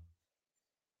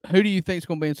 who do you think is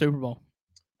going to be in Super Bowl?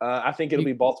 I think it'll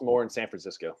be Baltimore and San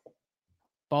Francisco.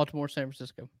 Baltimore, San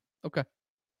Francisco. Okay.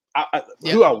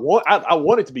 Who I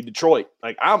want it to be Detroit.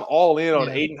 Like, I'm all in on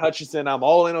Yeah. Aiden Hutchinson. I'm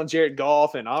all in on Jared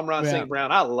Goff and Amon St.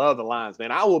 Brown. I love the Lions,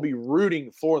 man. I will be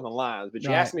rooting for the Lions. But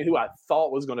you asked me who I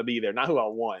thought was going to be there, not who I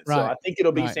want. So I think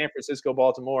it'll be San Francisco,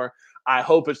 Baltimore. I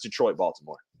hope it's Detroit,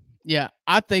 Baltimore. Yeah,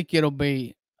 I think it'll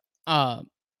be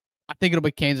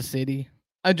Kansas City.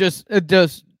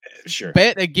 Just Sure.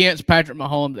 bet against Patrick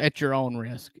Mahomes at your own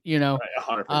risk. You know,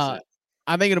 100%.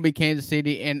 I think it'll be Kansas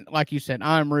City, and like you said,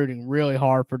 I'm rooting really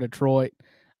hard for Detroit.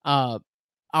 I'll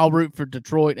root for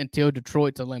Detroit until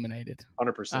Detroit's eliminated.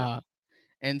 100%.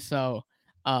 And so,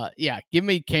 give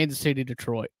me Kansas City,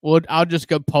 Detroit. I'll just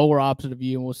go polar opposite of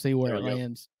you, and we'll see where it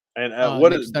lands. And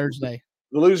what is Thursday?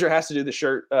 The loser has to do the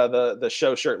shirt, the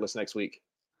show shirtless next week.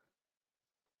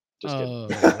 Just kidding.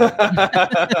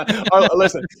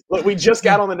 Listen, look, we just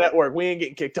got on the network. We ain't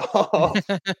getting kicked off.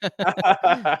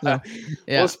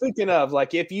 Well, speaking of,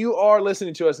 like, if you are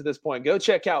listening to us at this point, go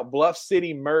check out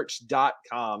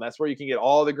bluffcitymerch.com. That's where you can get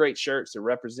all the great shirts that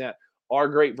represent our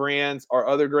great brands, our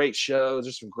other great shows.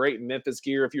 There's some great Memphis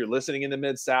gear. If you're listening in the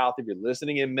Mid-South, if you're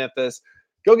listening in Memphis,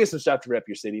 go get some stuff to rep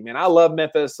your city, man. I love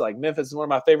Memphis. Like, Memphis is one of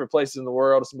my favorite places in the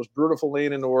world. It's the most beautiful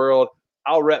land in the world.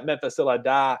 I'll rep Memphis till I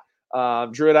die.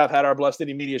 Drew and I've had our Bluff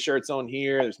City Media shirts on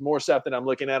here. There's more stuff that I'm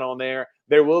looking at on there.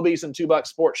 There will be some $2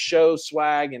 Sports show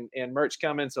swag and merch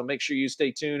coming, so make sure you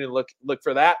stay tuned and look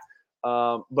for that.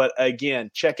 But again,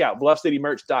 check out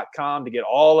bluffcitymerch.com to get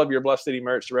all of your Bluff City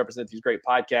merch to represent these great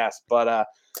podcasts. But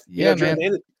Drew,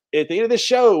 man. At the end of the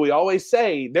show, we always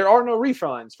say there are no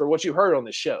refunds for what you heard on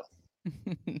this show.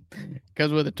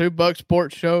 Because with a $2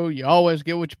 Sports show, you always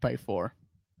get what you pay for.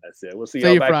 That's it. We'll see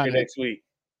y'all back Friday. here next week.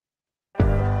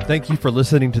 Thank you for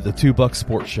listening to the $2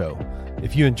 Sports Show.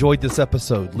 If you enjoyed this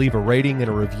episode, leave a rating and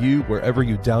a review wherever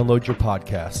you download your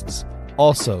podcasts.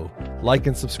 Also, like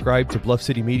and subscribe to Bluff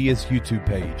City Media's YouTube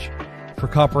page. For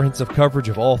comprehensive coverage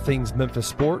of all things Memphis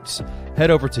sports,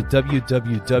 head over to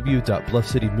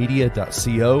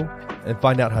www.bluffcitymedia.co and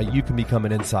find out how you can become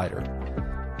an insider.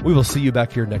 We will see you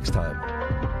back here next time.